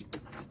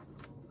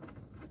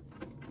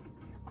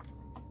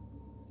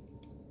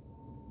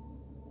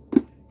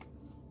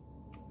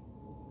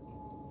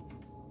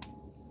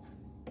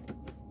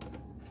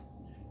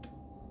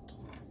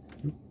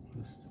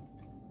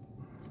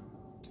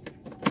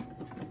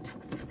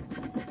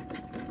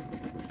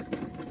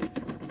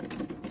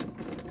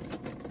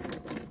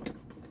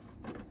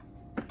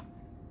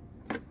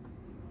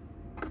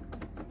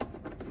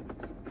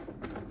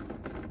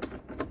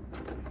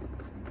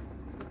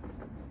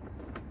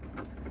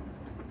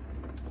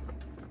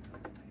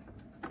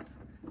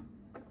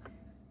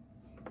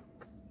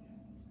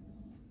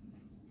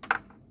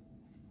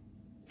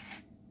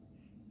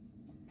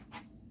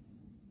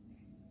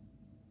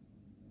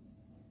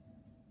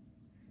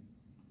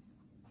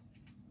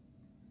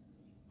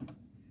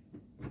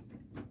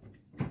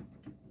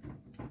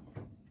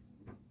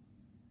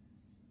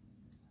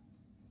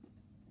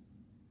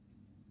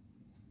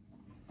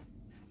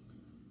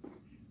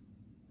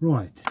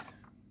 Right,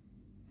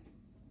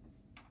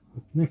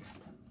 what next?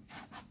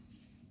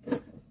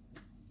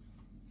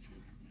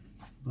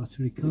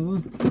 Battery cover,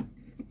 and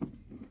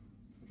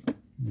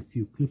a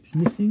few clips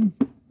missing.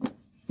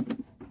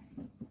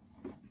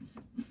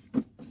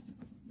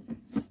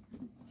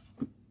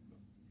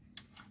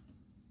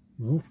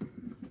 Well,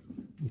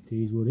 it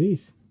is what it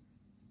is.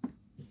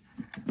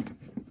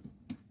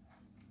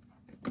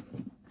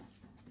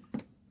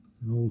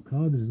 an old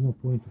car, there's no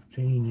point of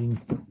changing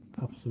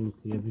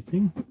absolutely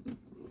everything.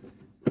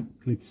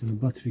 Clips on the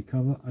battery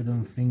cover, I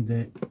don't think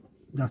they're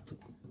that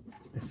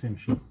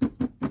essential.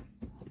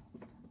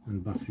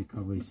 And battery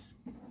cover is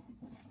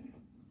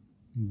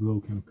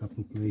broken a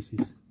couple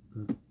places,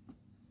 but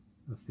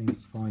I think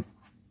it's fine.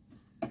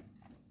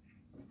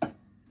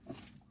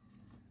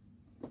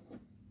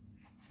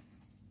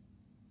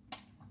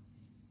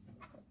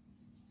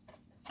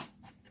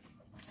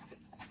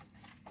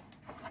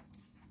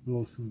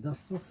 Blow some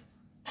dust off.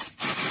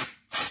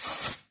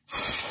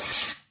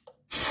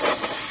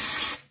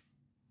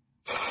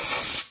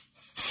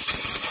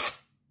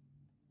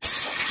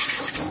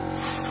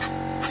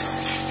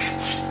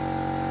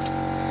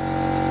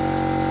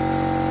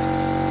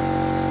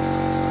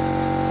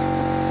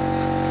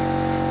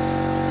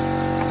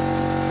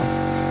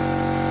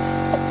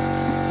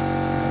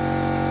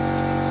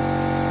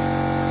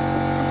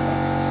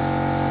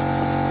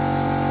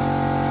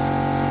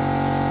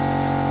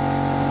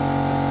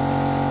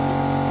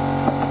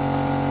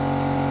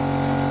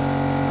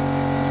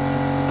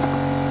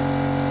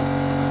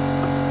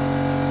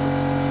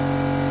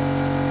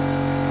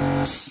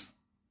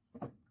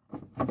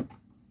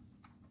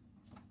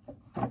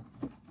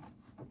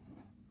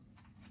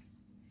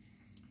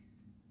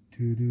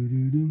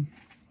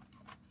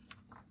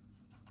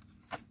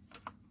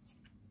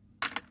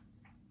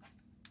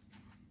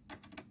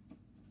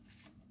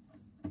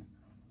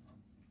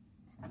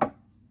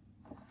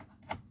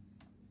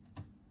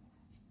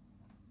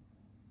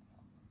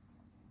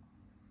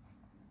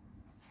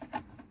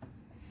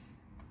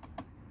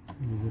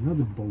 There's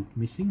another bolt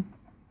missing.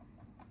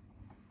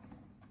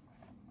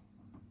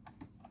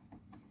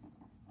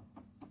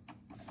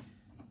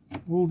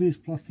 All these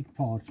plastic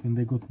parts, when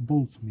they got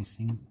bolts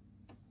missing,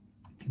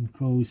 can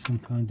cause some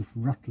kind of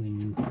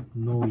rattling and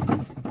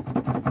noises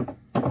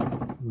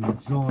when you're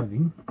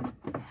driving.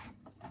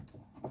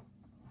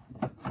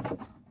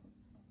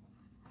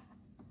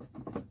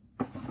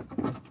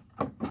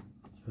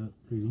 So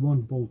there's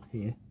one bolt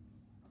here.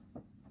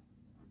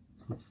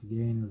 Looks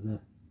again as a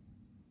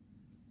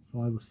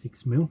 5 or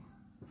 6 mil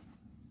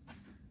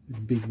with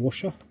a big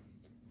washer.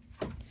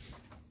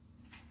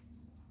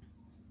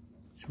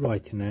 It's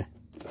right in there,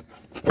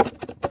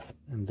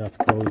 and that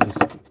causes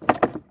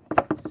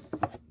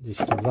this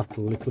to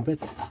rattle a little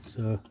bit,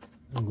 so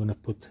I'm gonna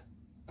put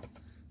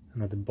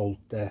another bolt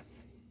there.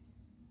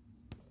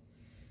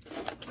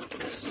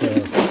 So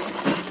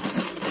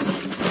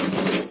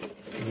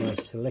a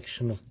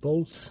selection of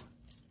bolts.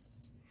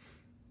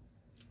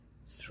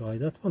 Let's try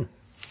that one.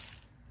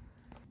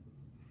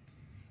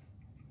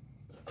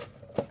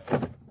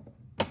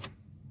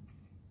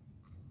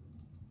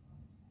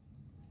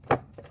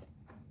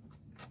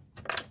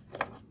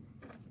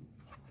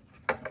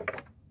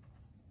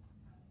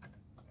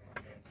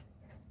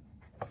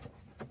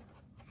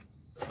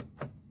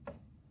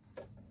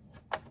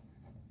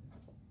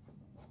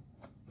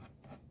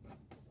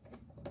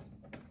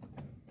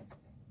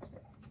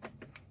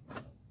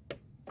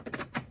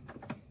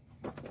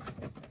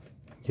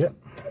 Yep,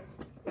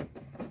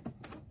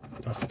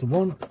 that's the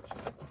one. I'm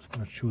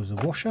going to choose a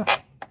washer.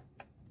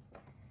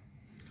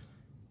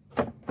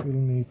 Will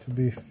need to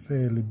be a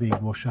fairly big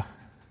washer.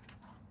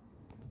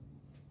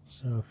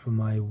 So for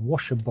my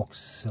washer box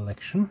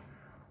selection,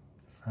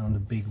 found a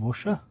big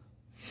washer.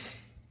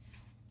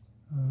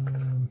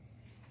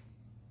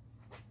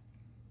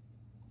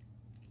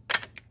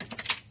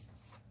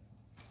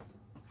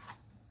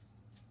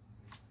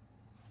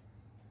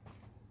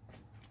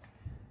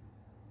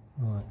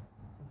 Right.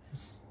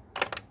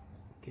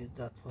 Get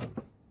that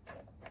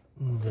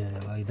one there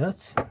like that.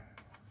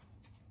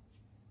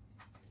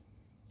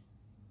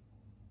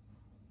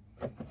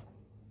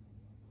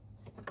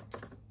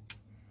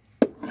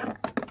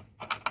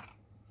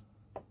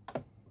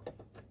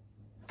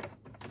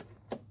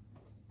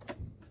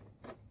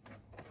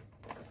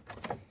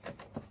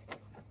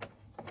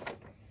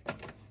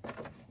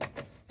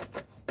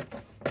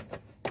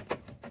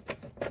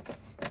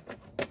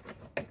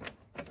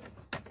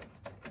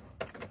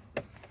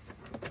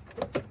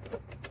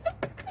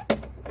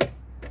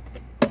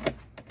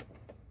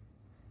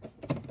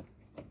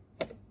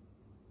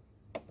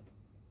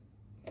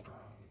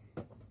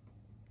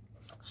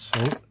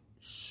 So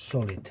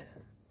solid.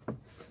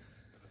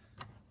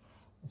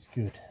 That's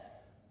good.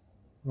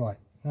 Right,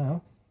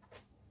 now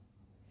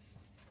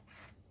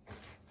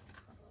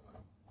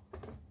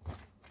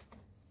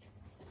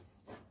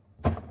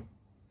I'm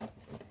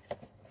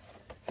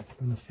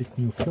gonna fit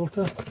new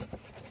filter.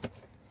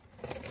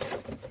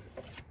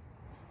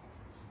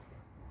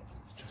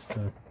 It's just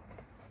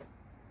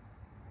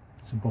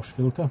it's a Bosch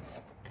filter.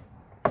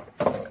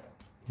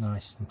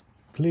 Nice and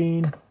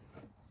clean.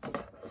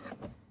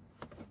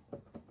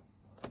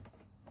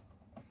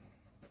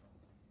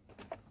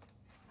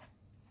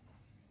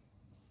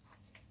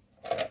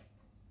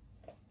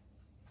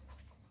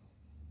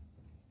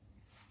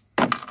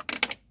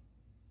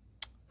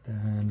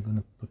 I'm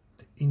gonna put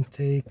the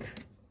intake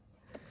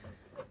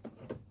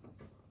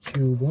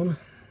tube on.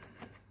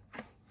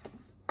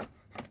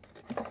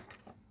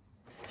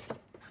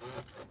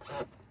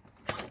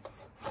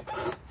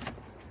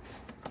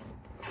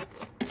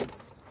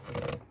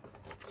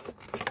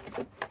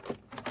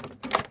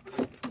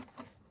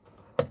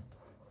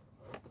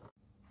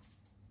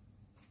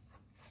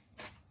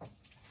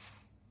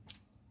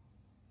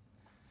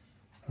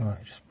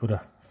 Right, just put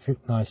a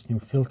nice new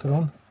filter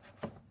on.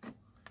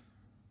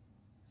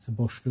 It's a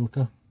Bosch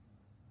filter.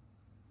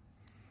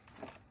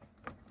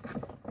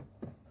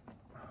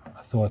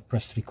 I thought I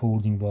pressed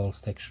recording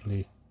whilst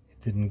actually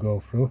it didn't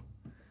go through.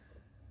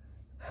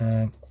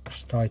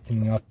 Just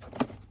tightening up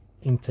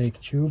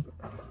intake tube.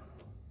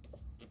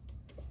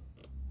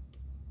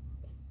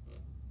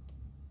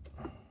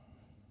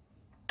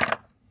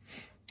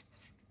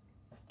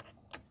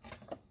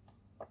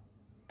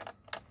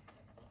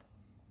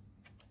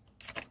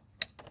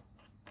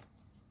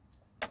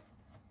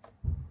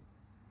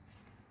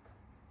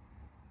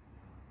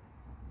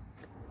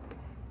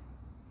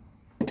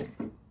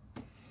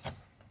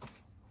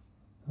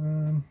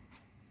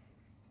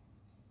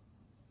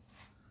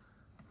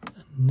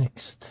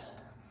 Next,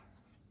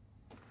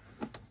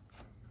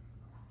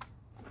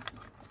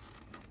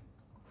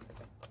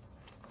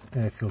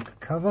 air filter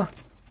cover.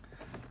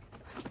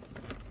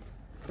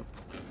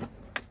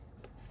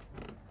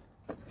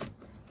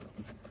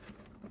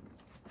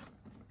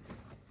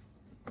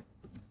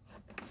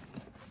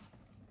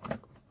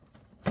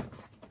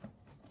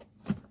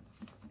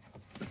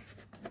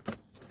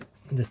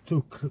 The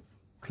two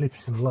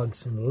clips and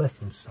lugs on the left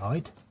hand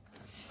side.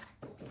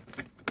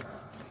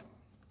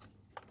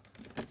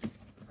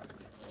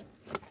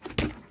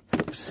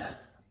 Oops,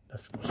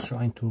 that's what I was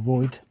trying to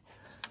avoid.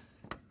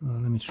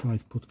 Let me try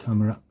to put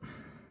camera.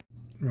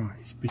 Right,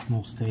 it's a bit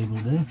more stable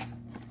there.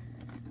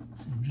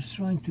 So I'm just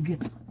trying to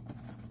get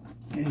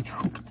it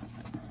hooked.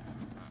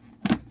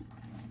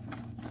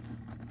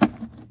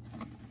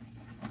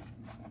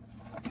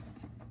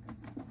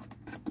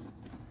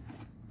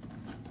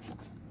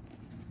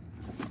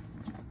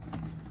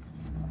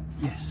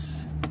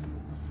 Yes,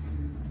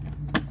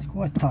 it's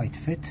quite tight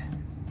fit,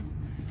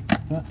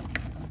 but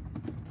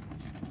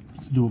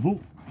it's doable.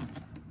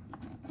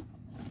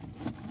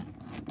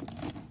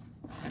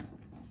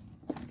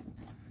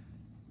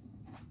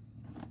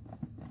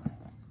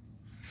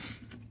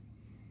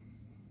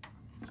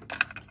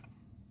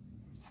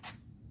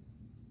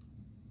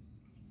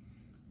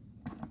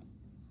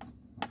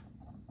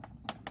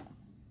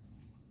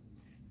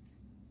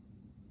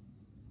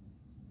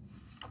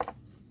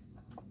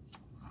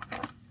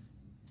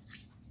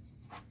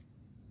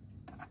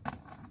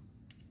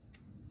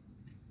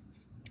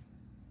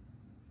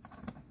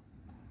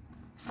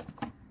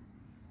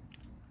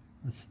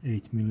 That's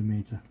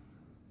 8mm.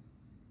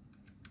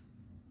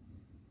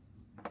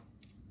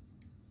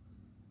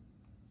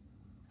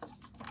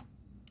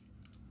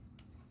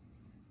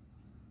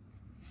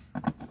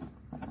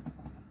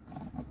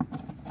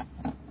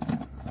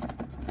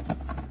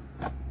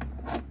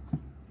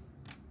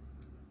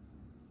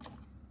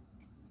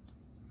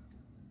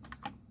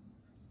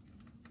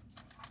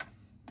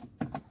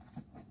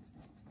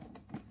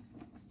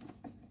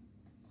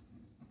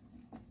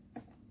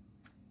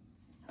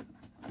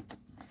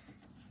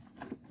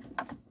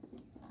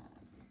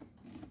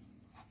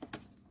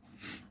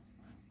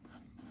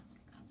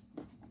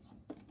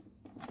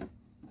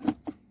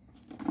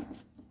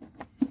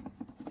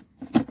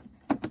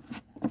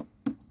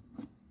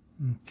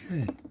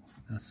 Okay,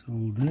 that's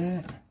all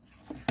there.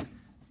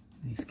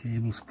 These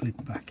cables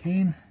clip back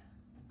in.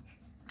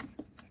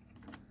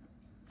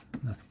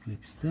 That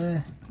clips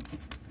there.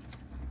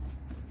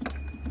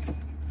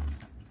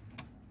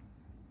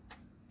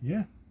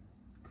 Yeah,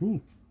 cool.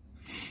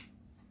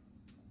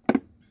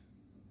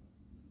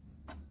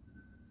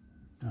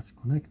 That's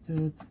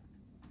connected.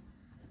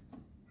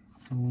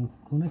 It's all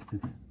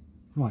connected.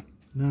 Right,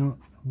 now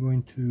I'm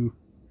going to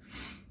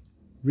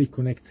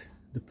reconnect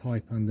the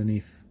pipe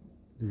underneath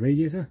the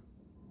radiator.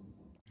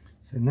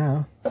 So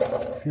now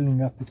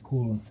filling up with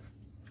coolant.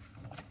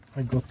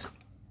 I got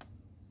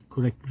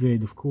correct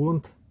grade of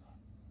coolant.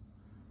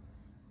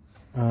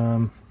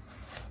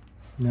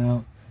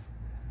 Now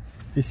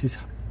this is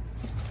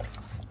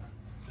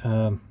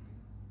 100%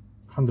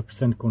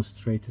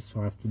 concentrated,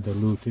 so I have to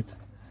dilute it.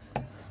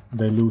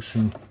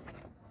 Dilution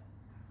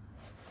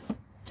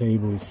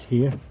table is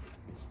here.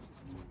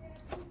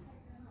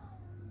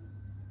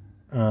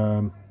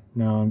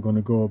 Now I'm going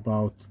to go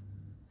about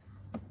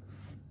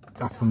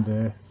that one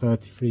there,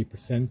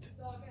 33%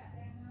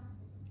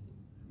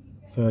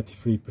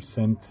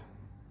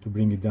 to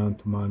bring it down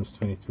to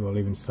 -22. I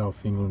live in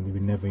South England, we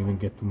never even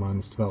get to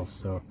 -12,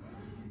 so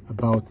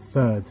about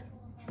third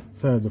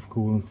of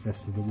coolant,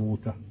 rest of the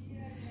water.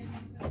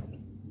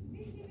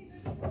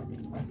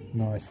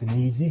 Nice and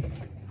easy.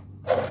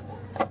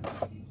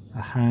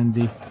 A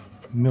handy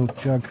milk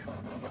jug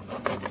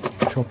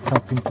chopped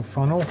up into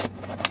funnel,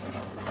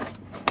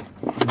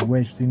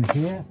 wedged in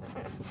here.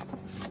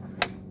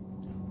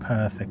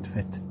 Perfect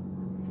fit.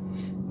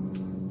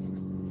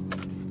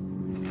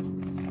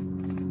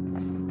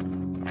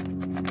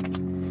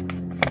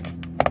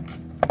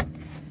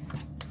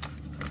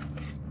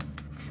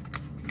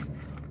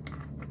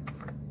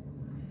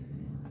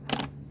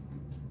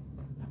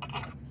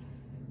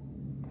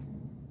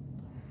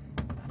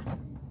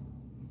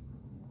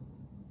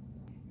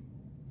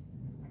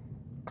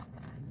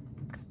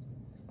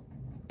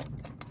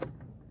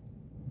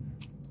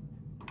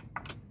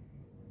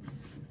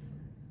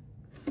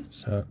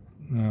 So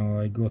now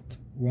I got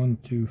 1,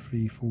 2,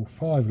 3, 4,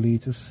 5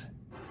 liters.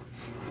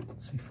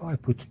 So if I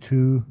put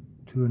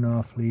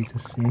 2.5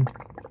 liters in,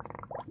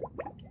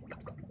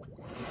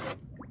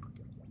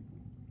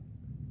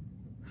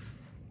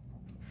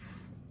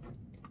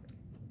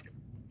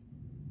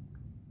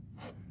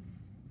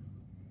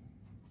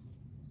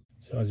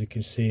 so as you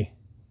can see,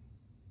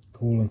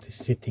 coolant is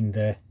sitting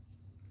there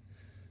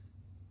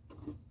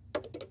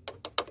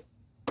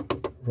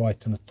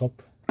right on the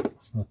top.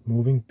 It's not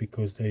moving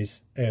because there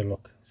is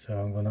airlock. So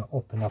I'm gonna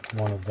open up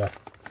one of the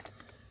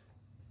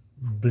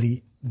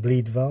bleed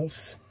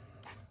valves.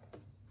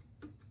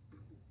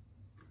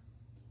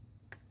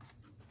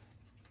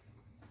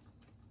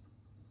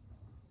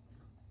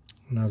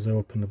 And as I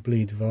open the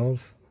bleed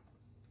valve,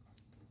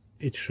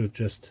 it should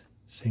just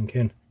sink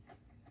in.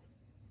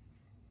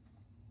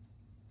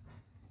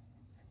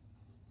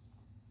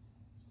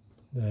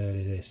 There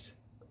it is.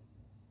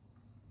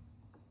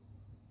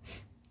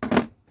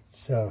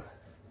 So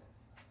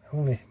I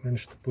only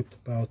managed to put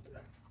about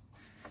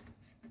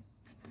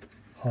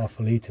half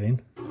a liter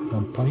in,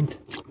 1 pint.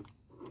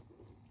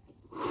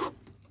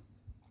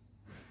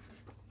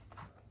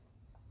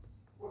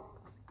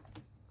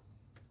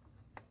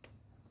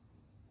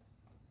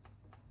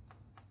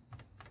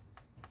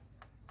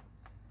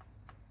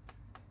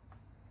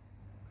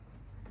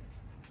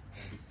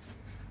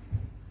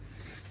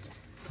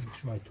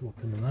 Try to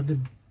open another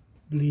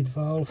bleed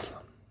valve.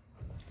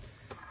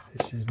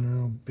 This is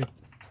now a bit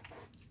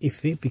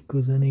iffy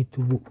because I need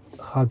to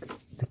hug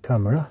the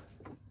camera.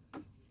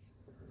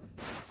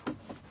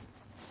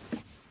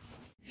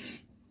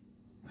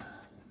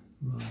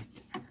 Right,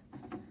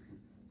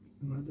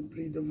 another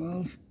breather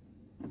valve.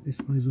 This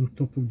one is on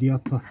top of the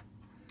upper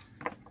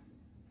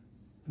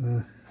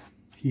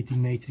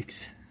heating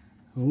matrix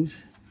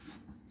hose.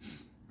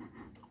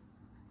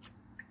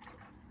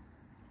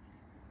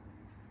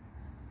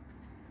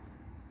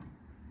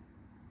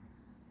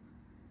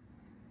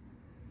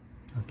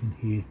 I can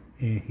hear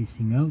air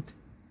hissing out.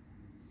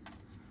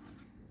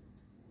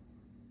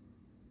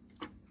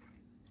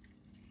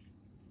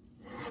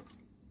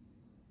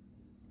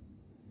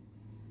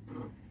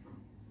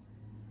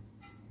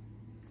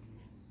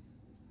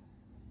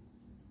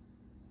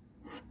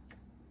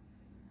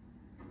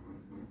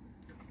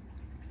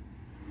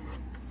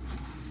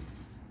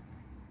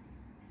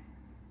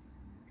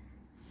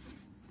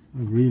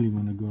 I really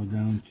want to go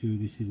down to,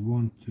 this is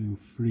 1, 2,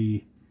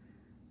 3,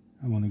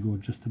 I want to go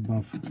just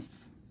above,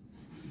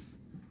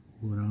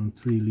 around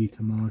 3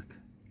 liter mark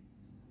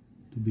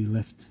to be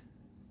left.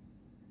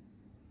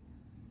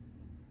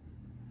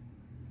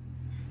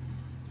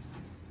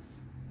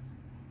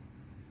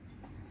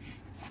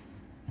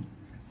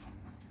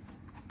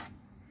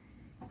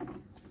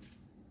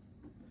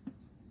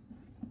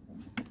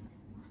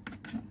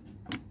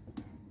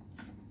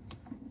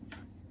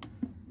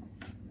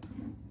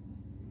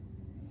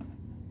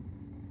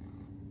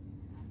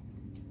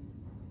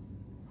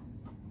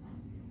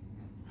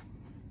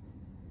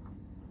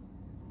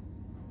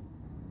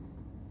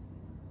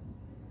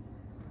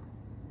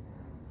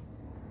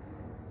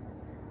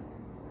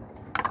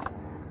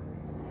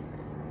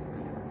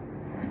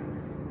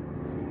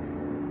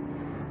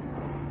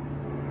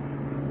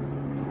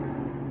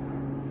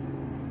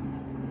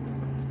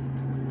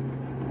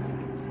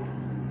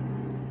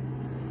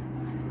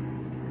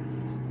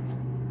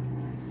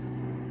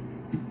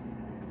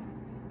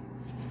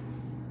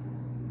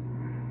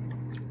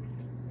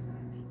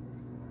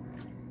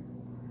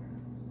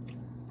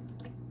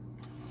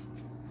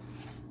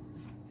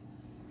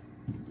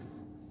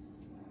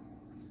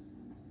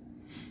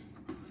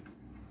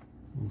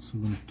 Also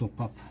going to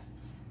top up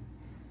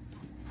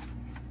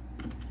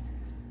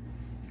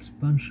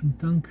expansion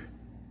tank.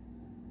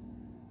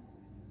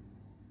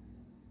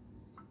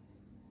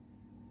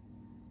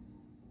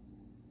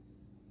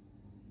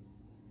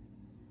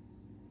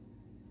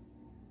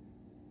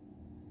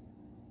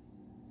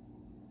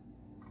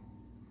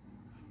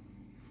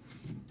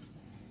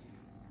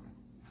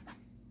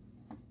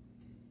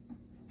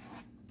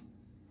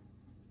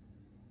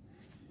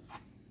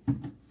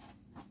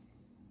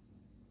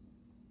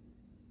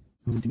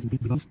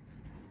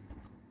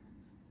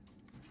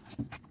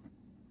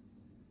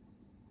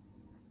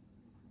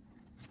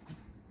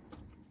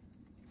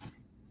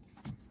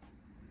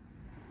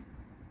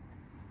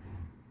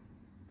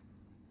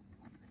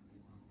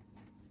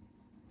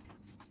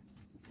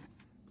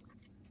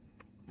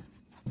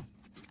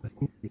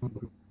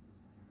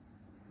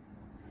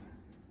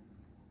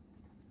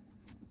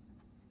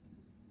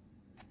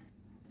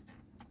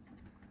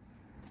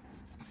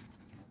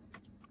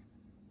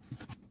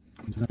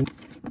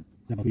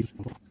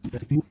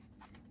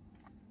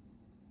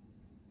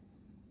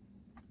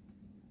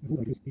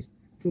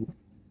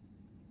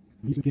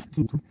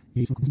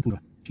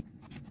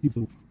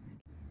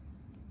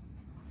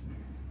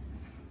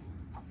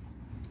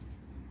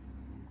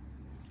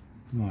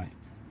 Right,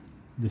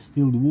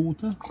 distilled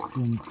water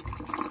from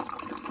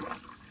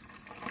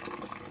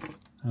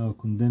our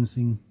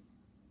condensing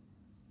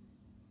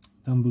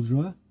tumble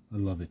dryer. I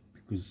love it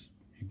because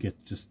you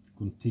get just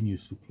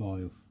continuous supply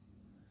of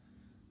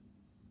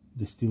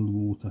distilled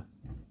water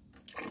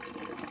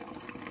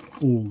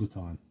all the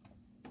time.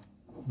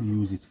 We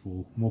use it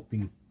for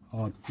mopping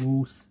hard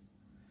floors.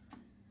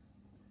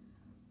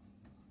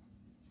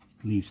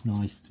 It leaves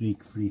nice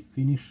streak-free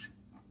finish.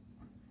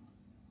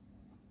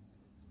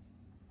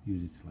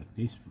 Use it like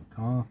this for the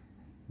car,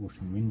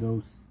 washing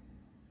windows,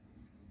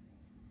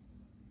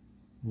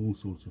 all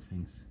sorts of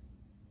things.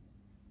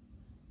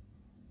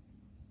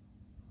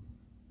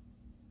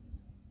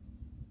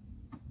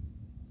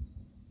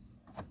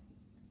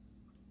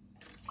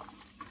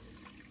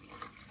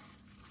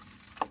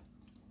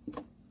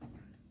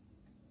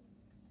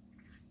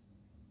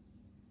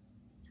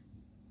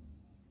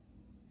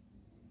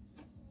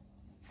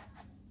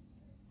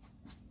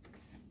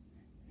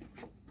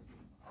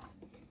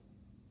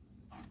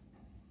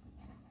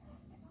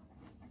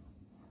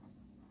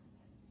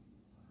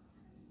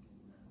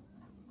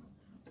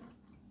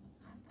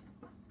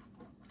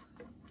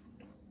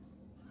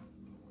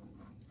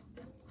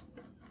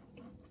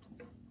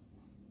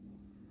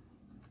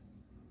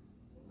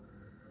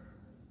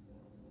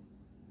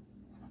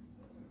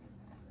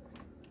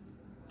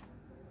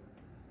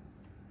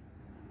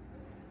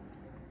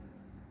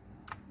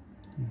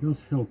 It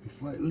does help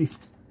if I lift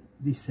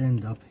this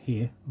end up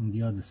here on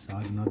the other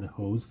side, another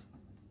hose,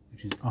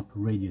 which is upper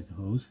radiator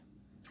hose.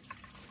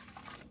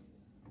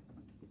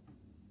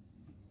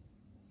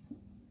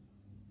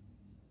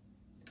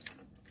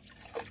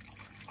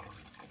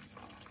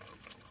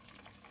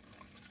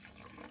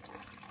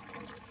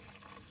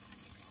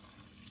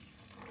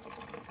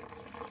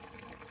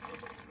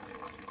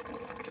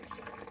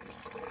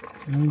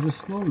 And just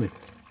slowly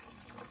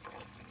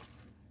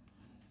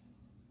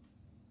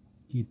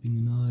keeping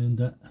an eye on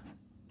that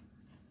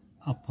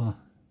upper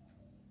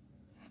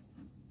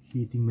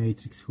heating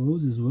matrix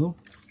hose as well,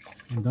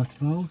 and that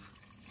valve.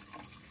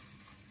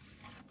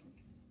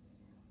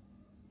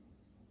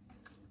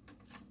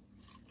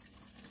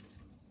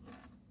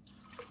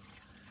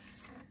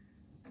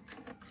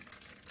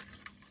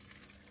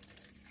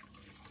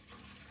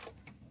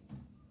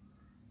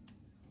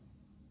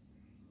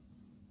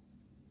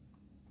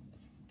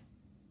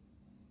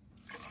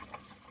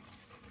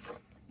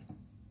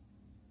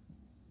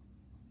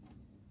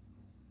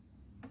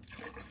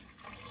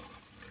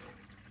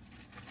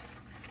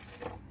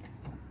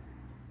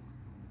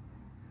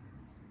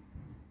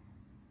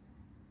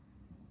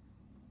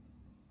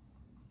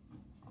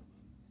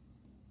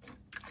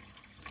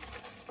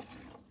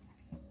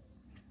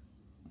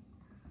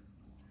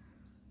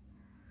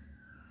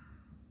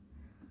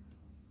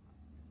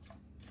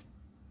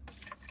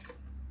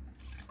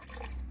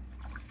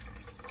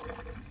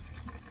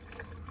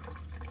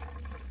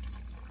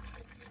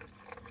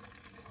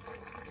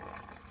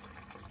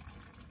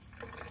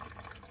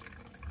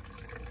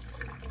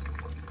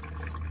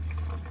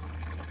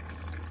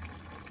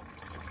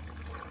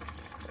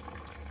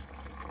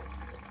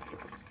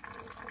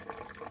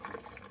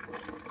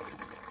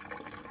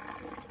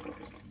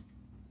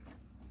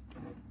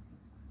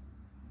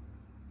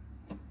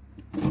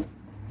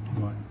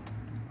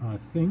 I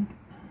think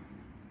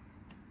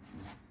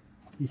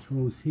this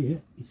hose here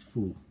is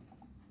full.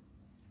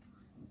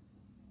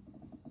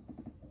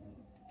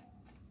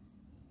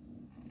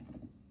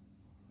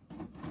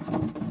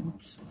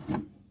 Oops,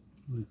 a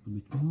little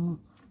bit more.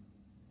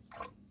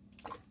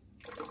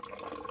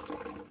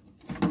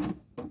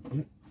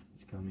 Yeah,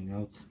 it's coming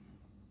out.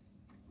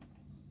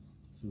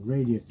 So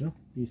radiator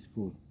is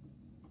full.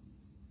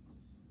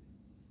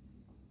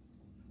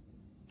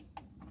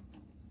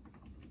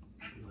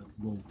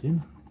 Bolt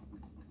in.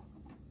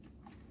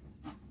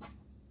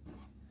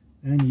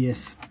 And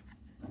yes,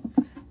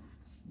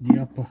 the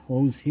upper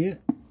hose here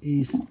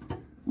is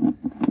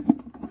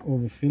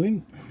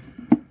overfilling.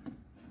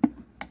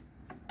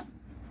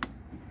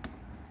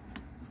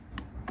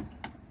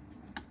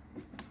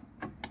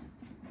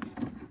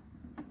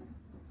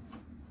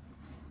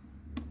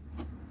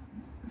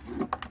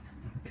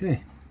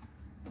 Okay,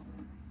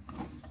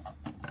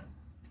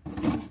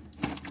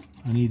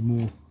 I need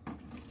more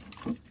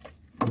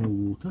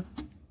water.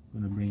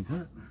 I'm gonna bring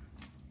that.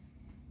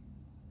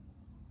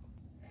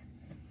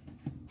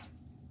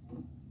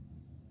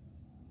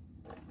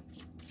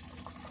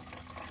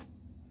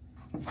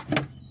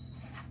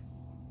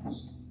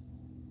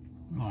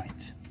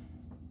 Right,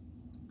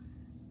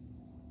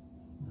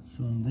 that's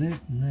on there.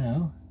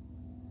 Now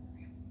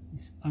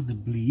this other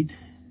bleed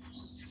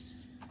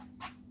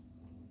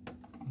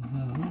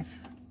valve.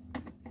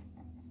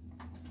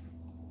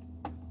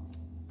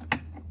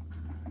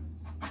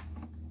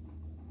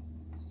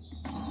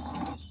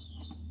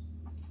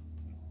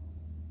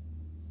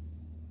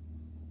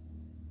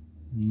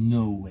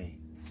 No way.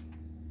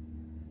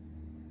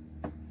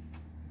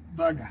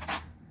 Bugger.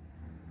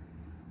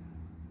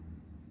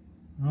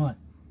 Right.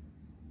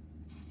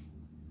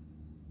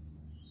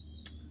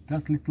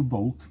 That little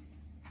bolt,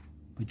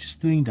 by just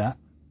doing that,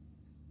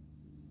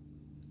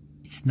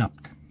 it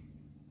snapped.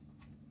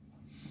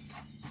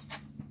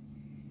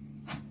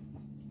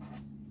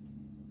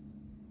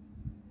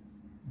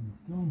 And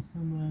it's going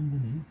somewhere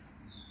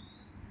underneath.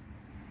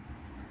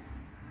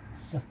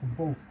 It's just a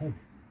bolt head.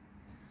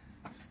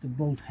 the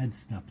bolt head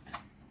snapped.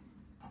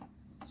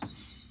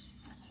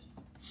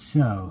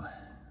 So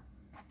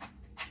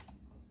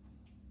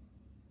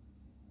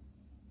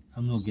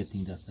I'm not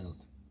getting that out.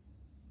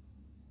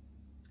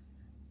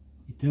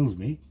 It tells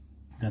me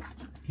that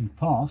in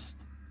past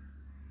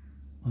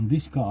on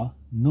this car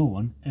no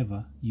one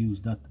ever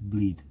used that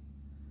bleed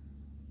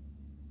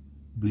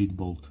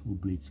bolt or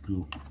bleed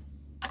screw.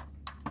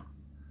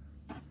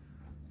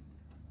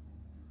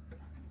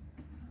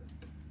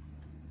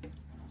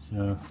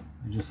 So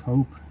I just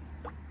hope,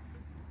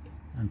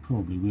 and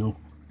probably will,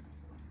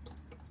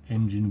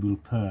 engine will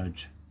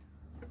purge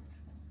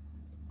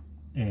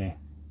air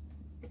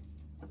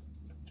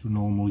through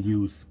normal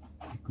use,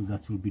 because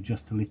that will be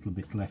just a little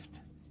bit left.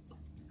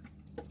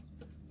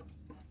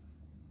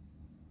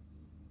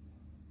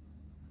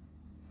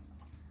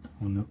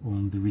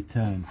 On the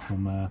return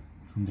from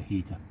the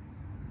heater.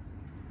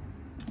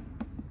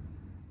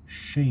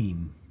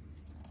 Shame.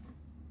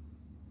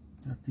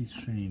 That is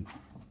shame.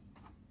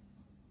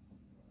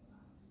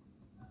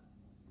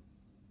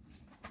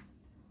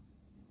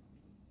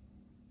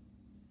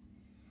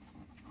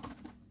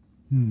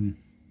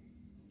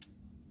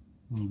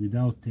 Well,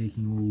 without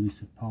taking all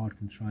this apart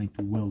and trying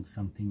to weld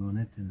something on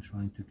it and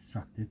trying to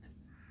extract it,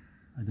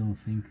 I don't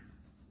think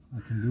I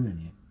can do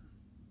any.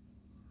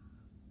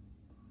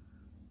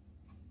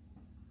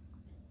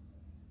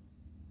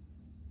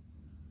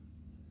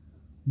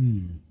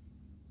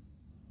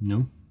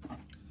 No.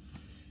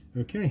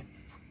 Okay.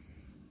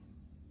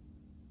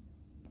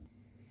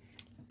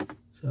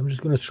 So I'm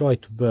just going to try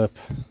to burp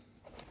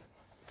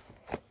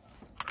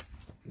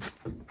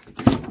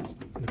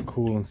the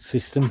coolant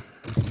system.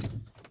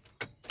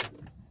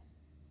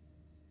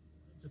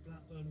 To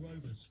Blackburn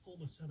Rovers,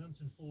 former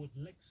Southampton forward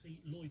Lexi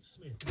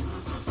Lloyd-Smith.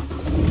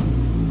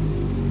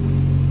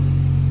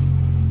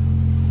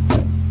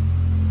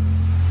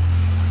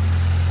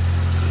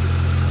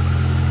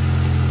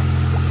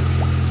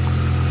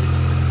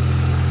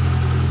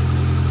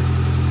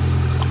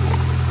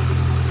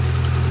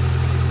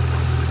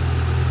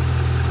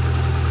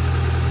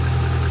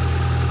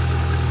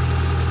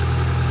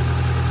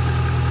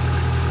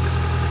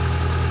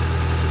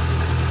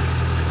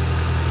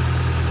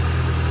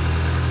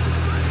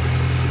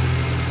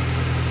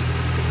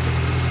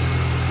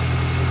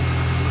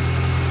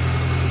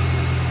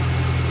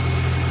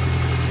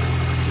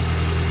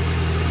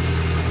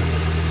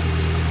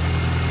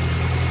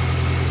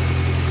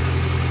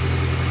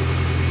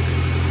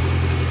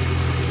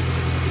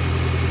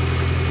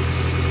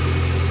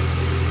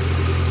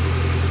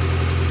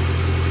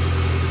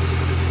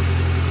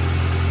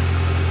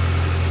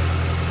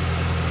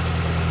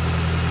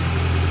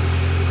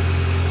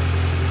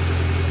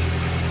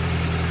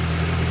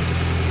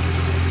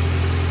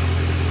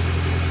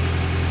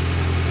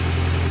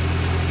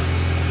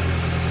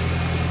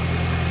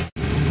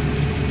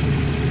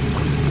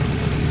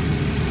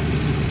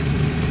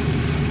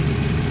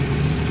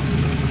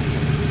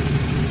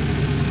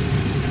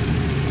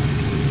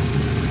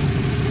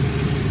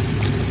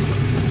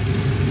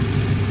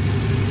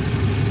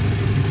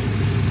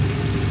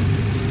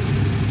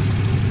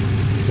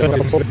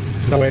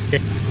 No, it's now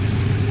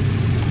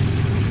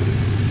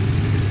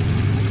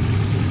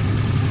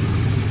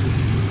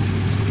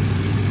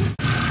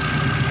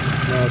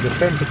the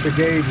temperature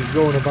gauge is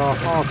going about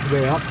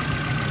halfway up.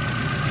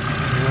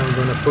 Now I'm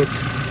going to put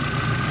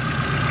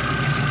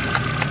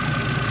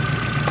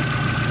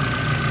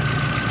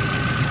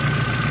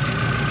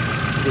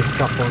this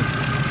cup on.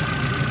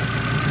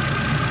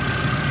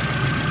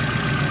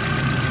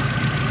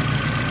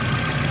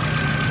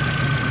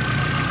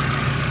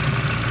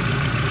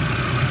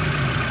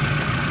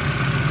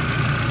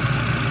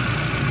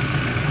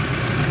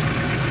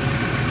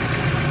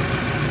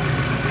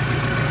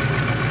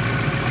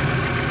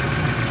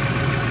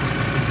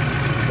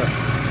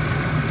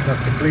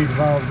 That's the bleed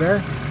valve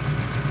there.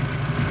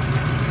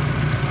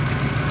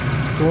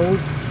 It's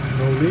closed,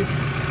 no leaks.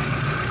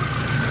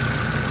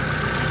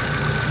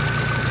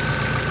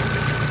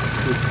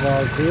 This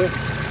valve here,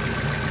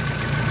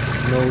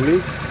 no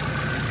leaks.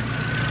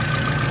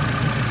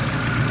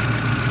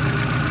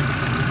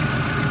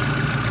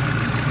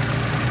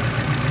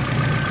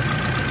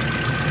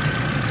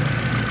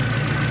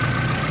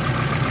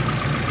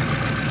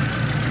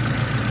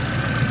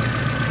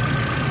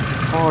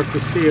 Hard to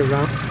see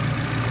around.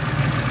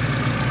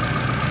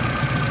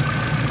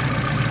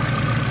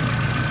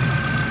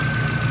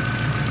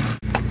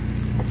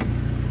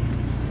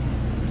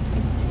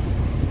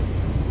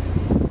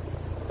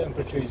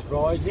 Temperature is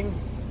rising,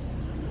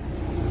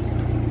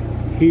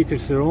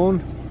 heaters are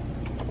on,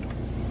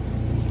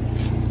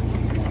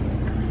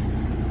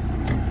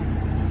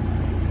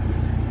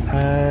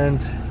 and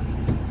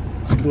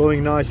it's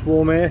blowing nice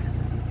warm air.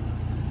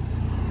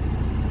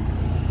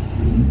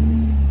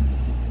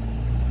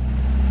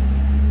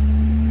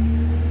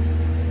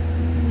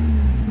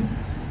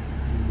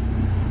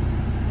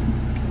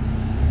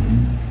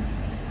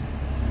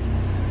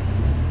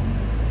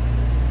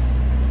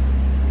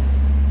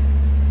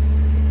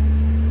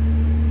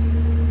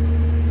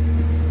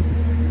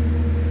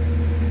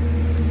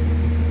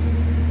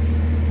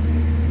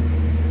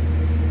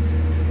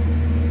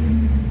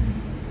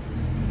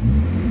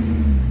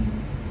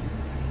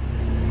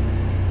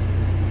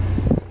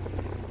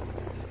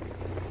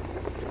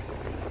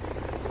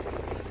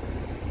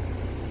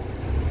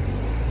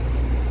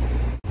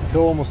 It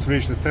almost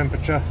reached the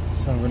temperature,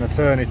 so I'm going to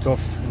turn it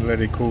off and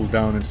let it cool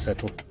down and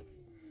settle.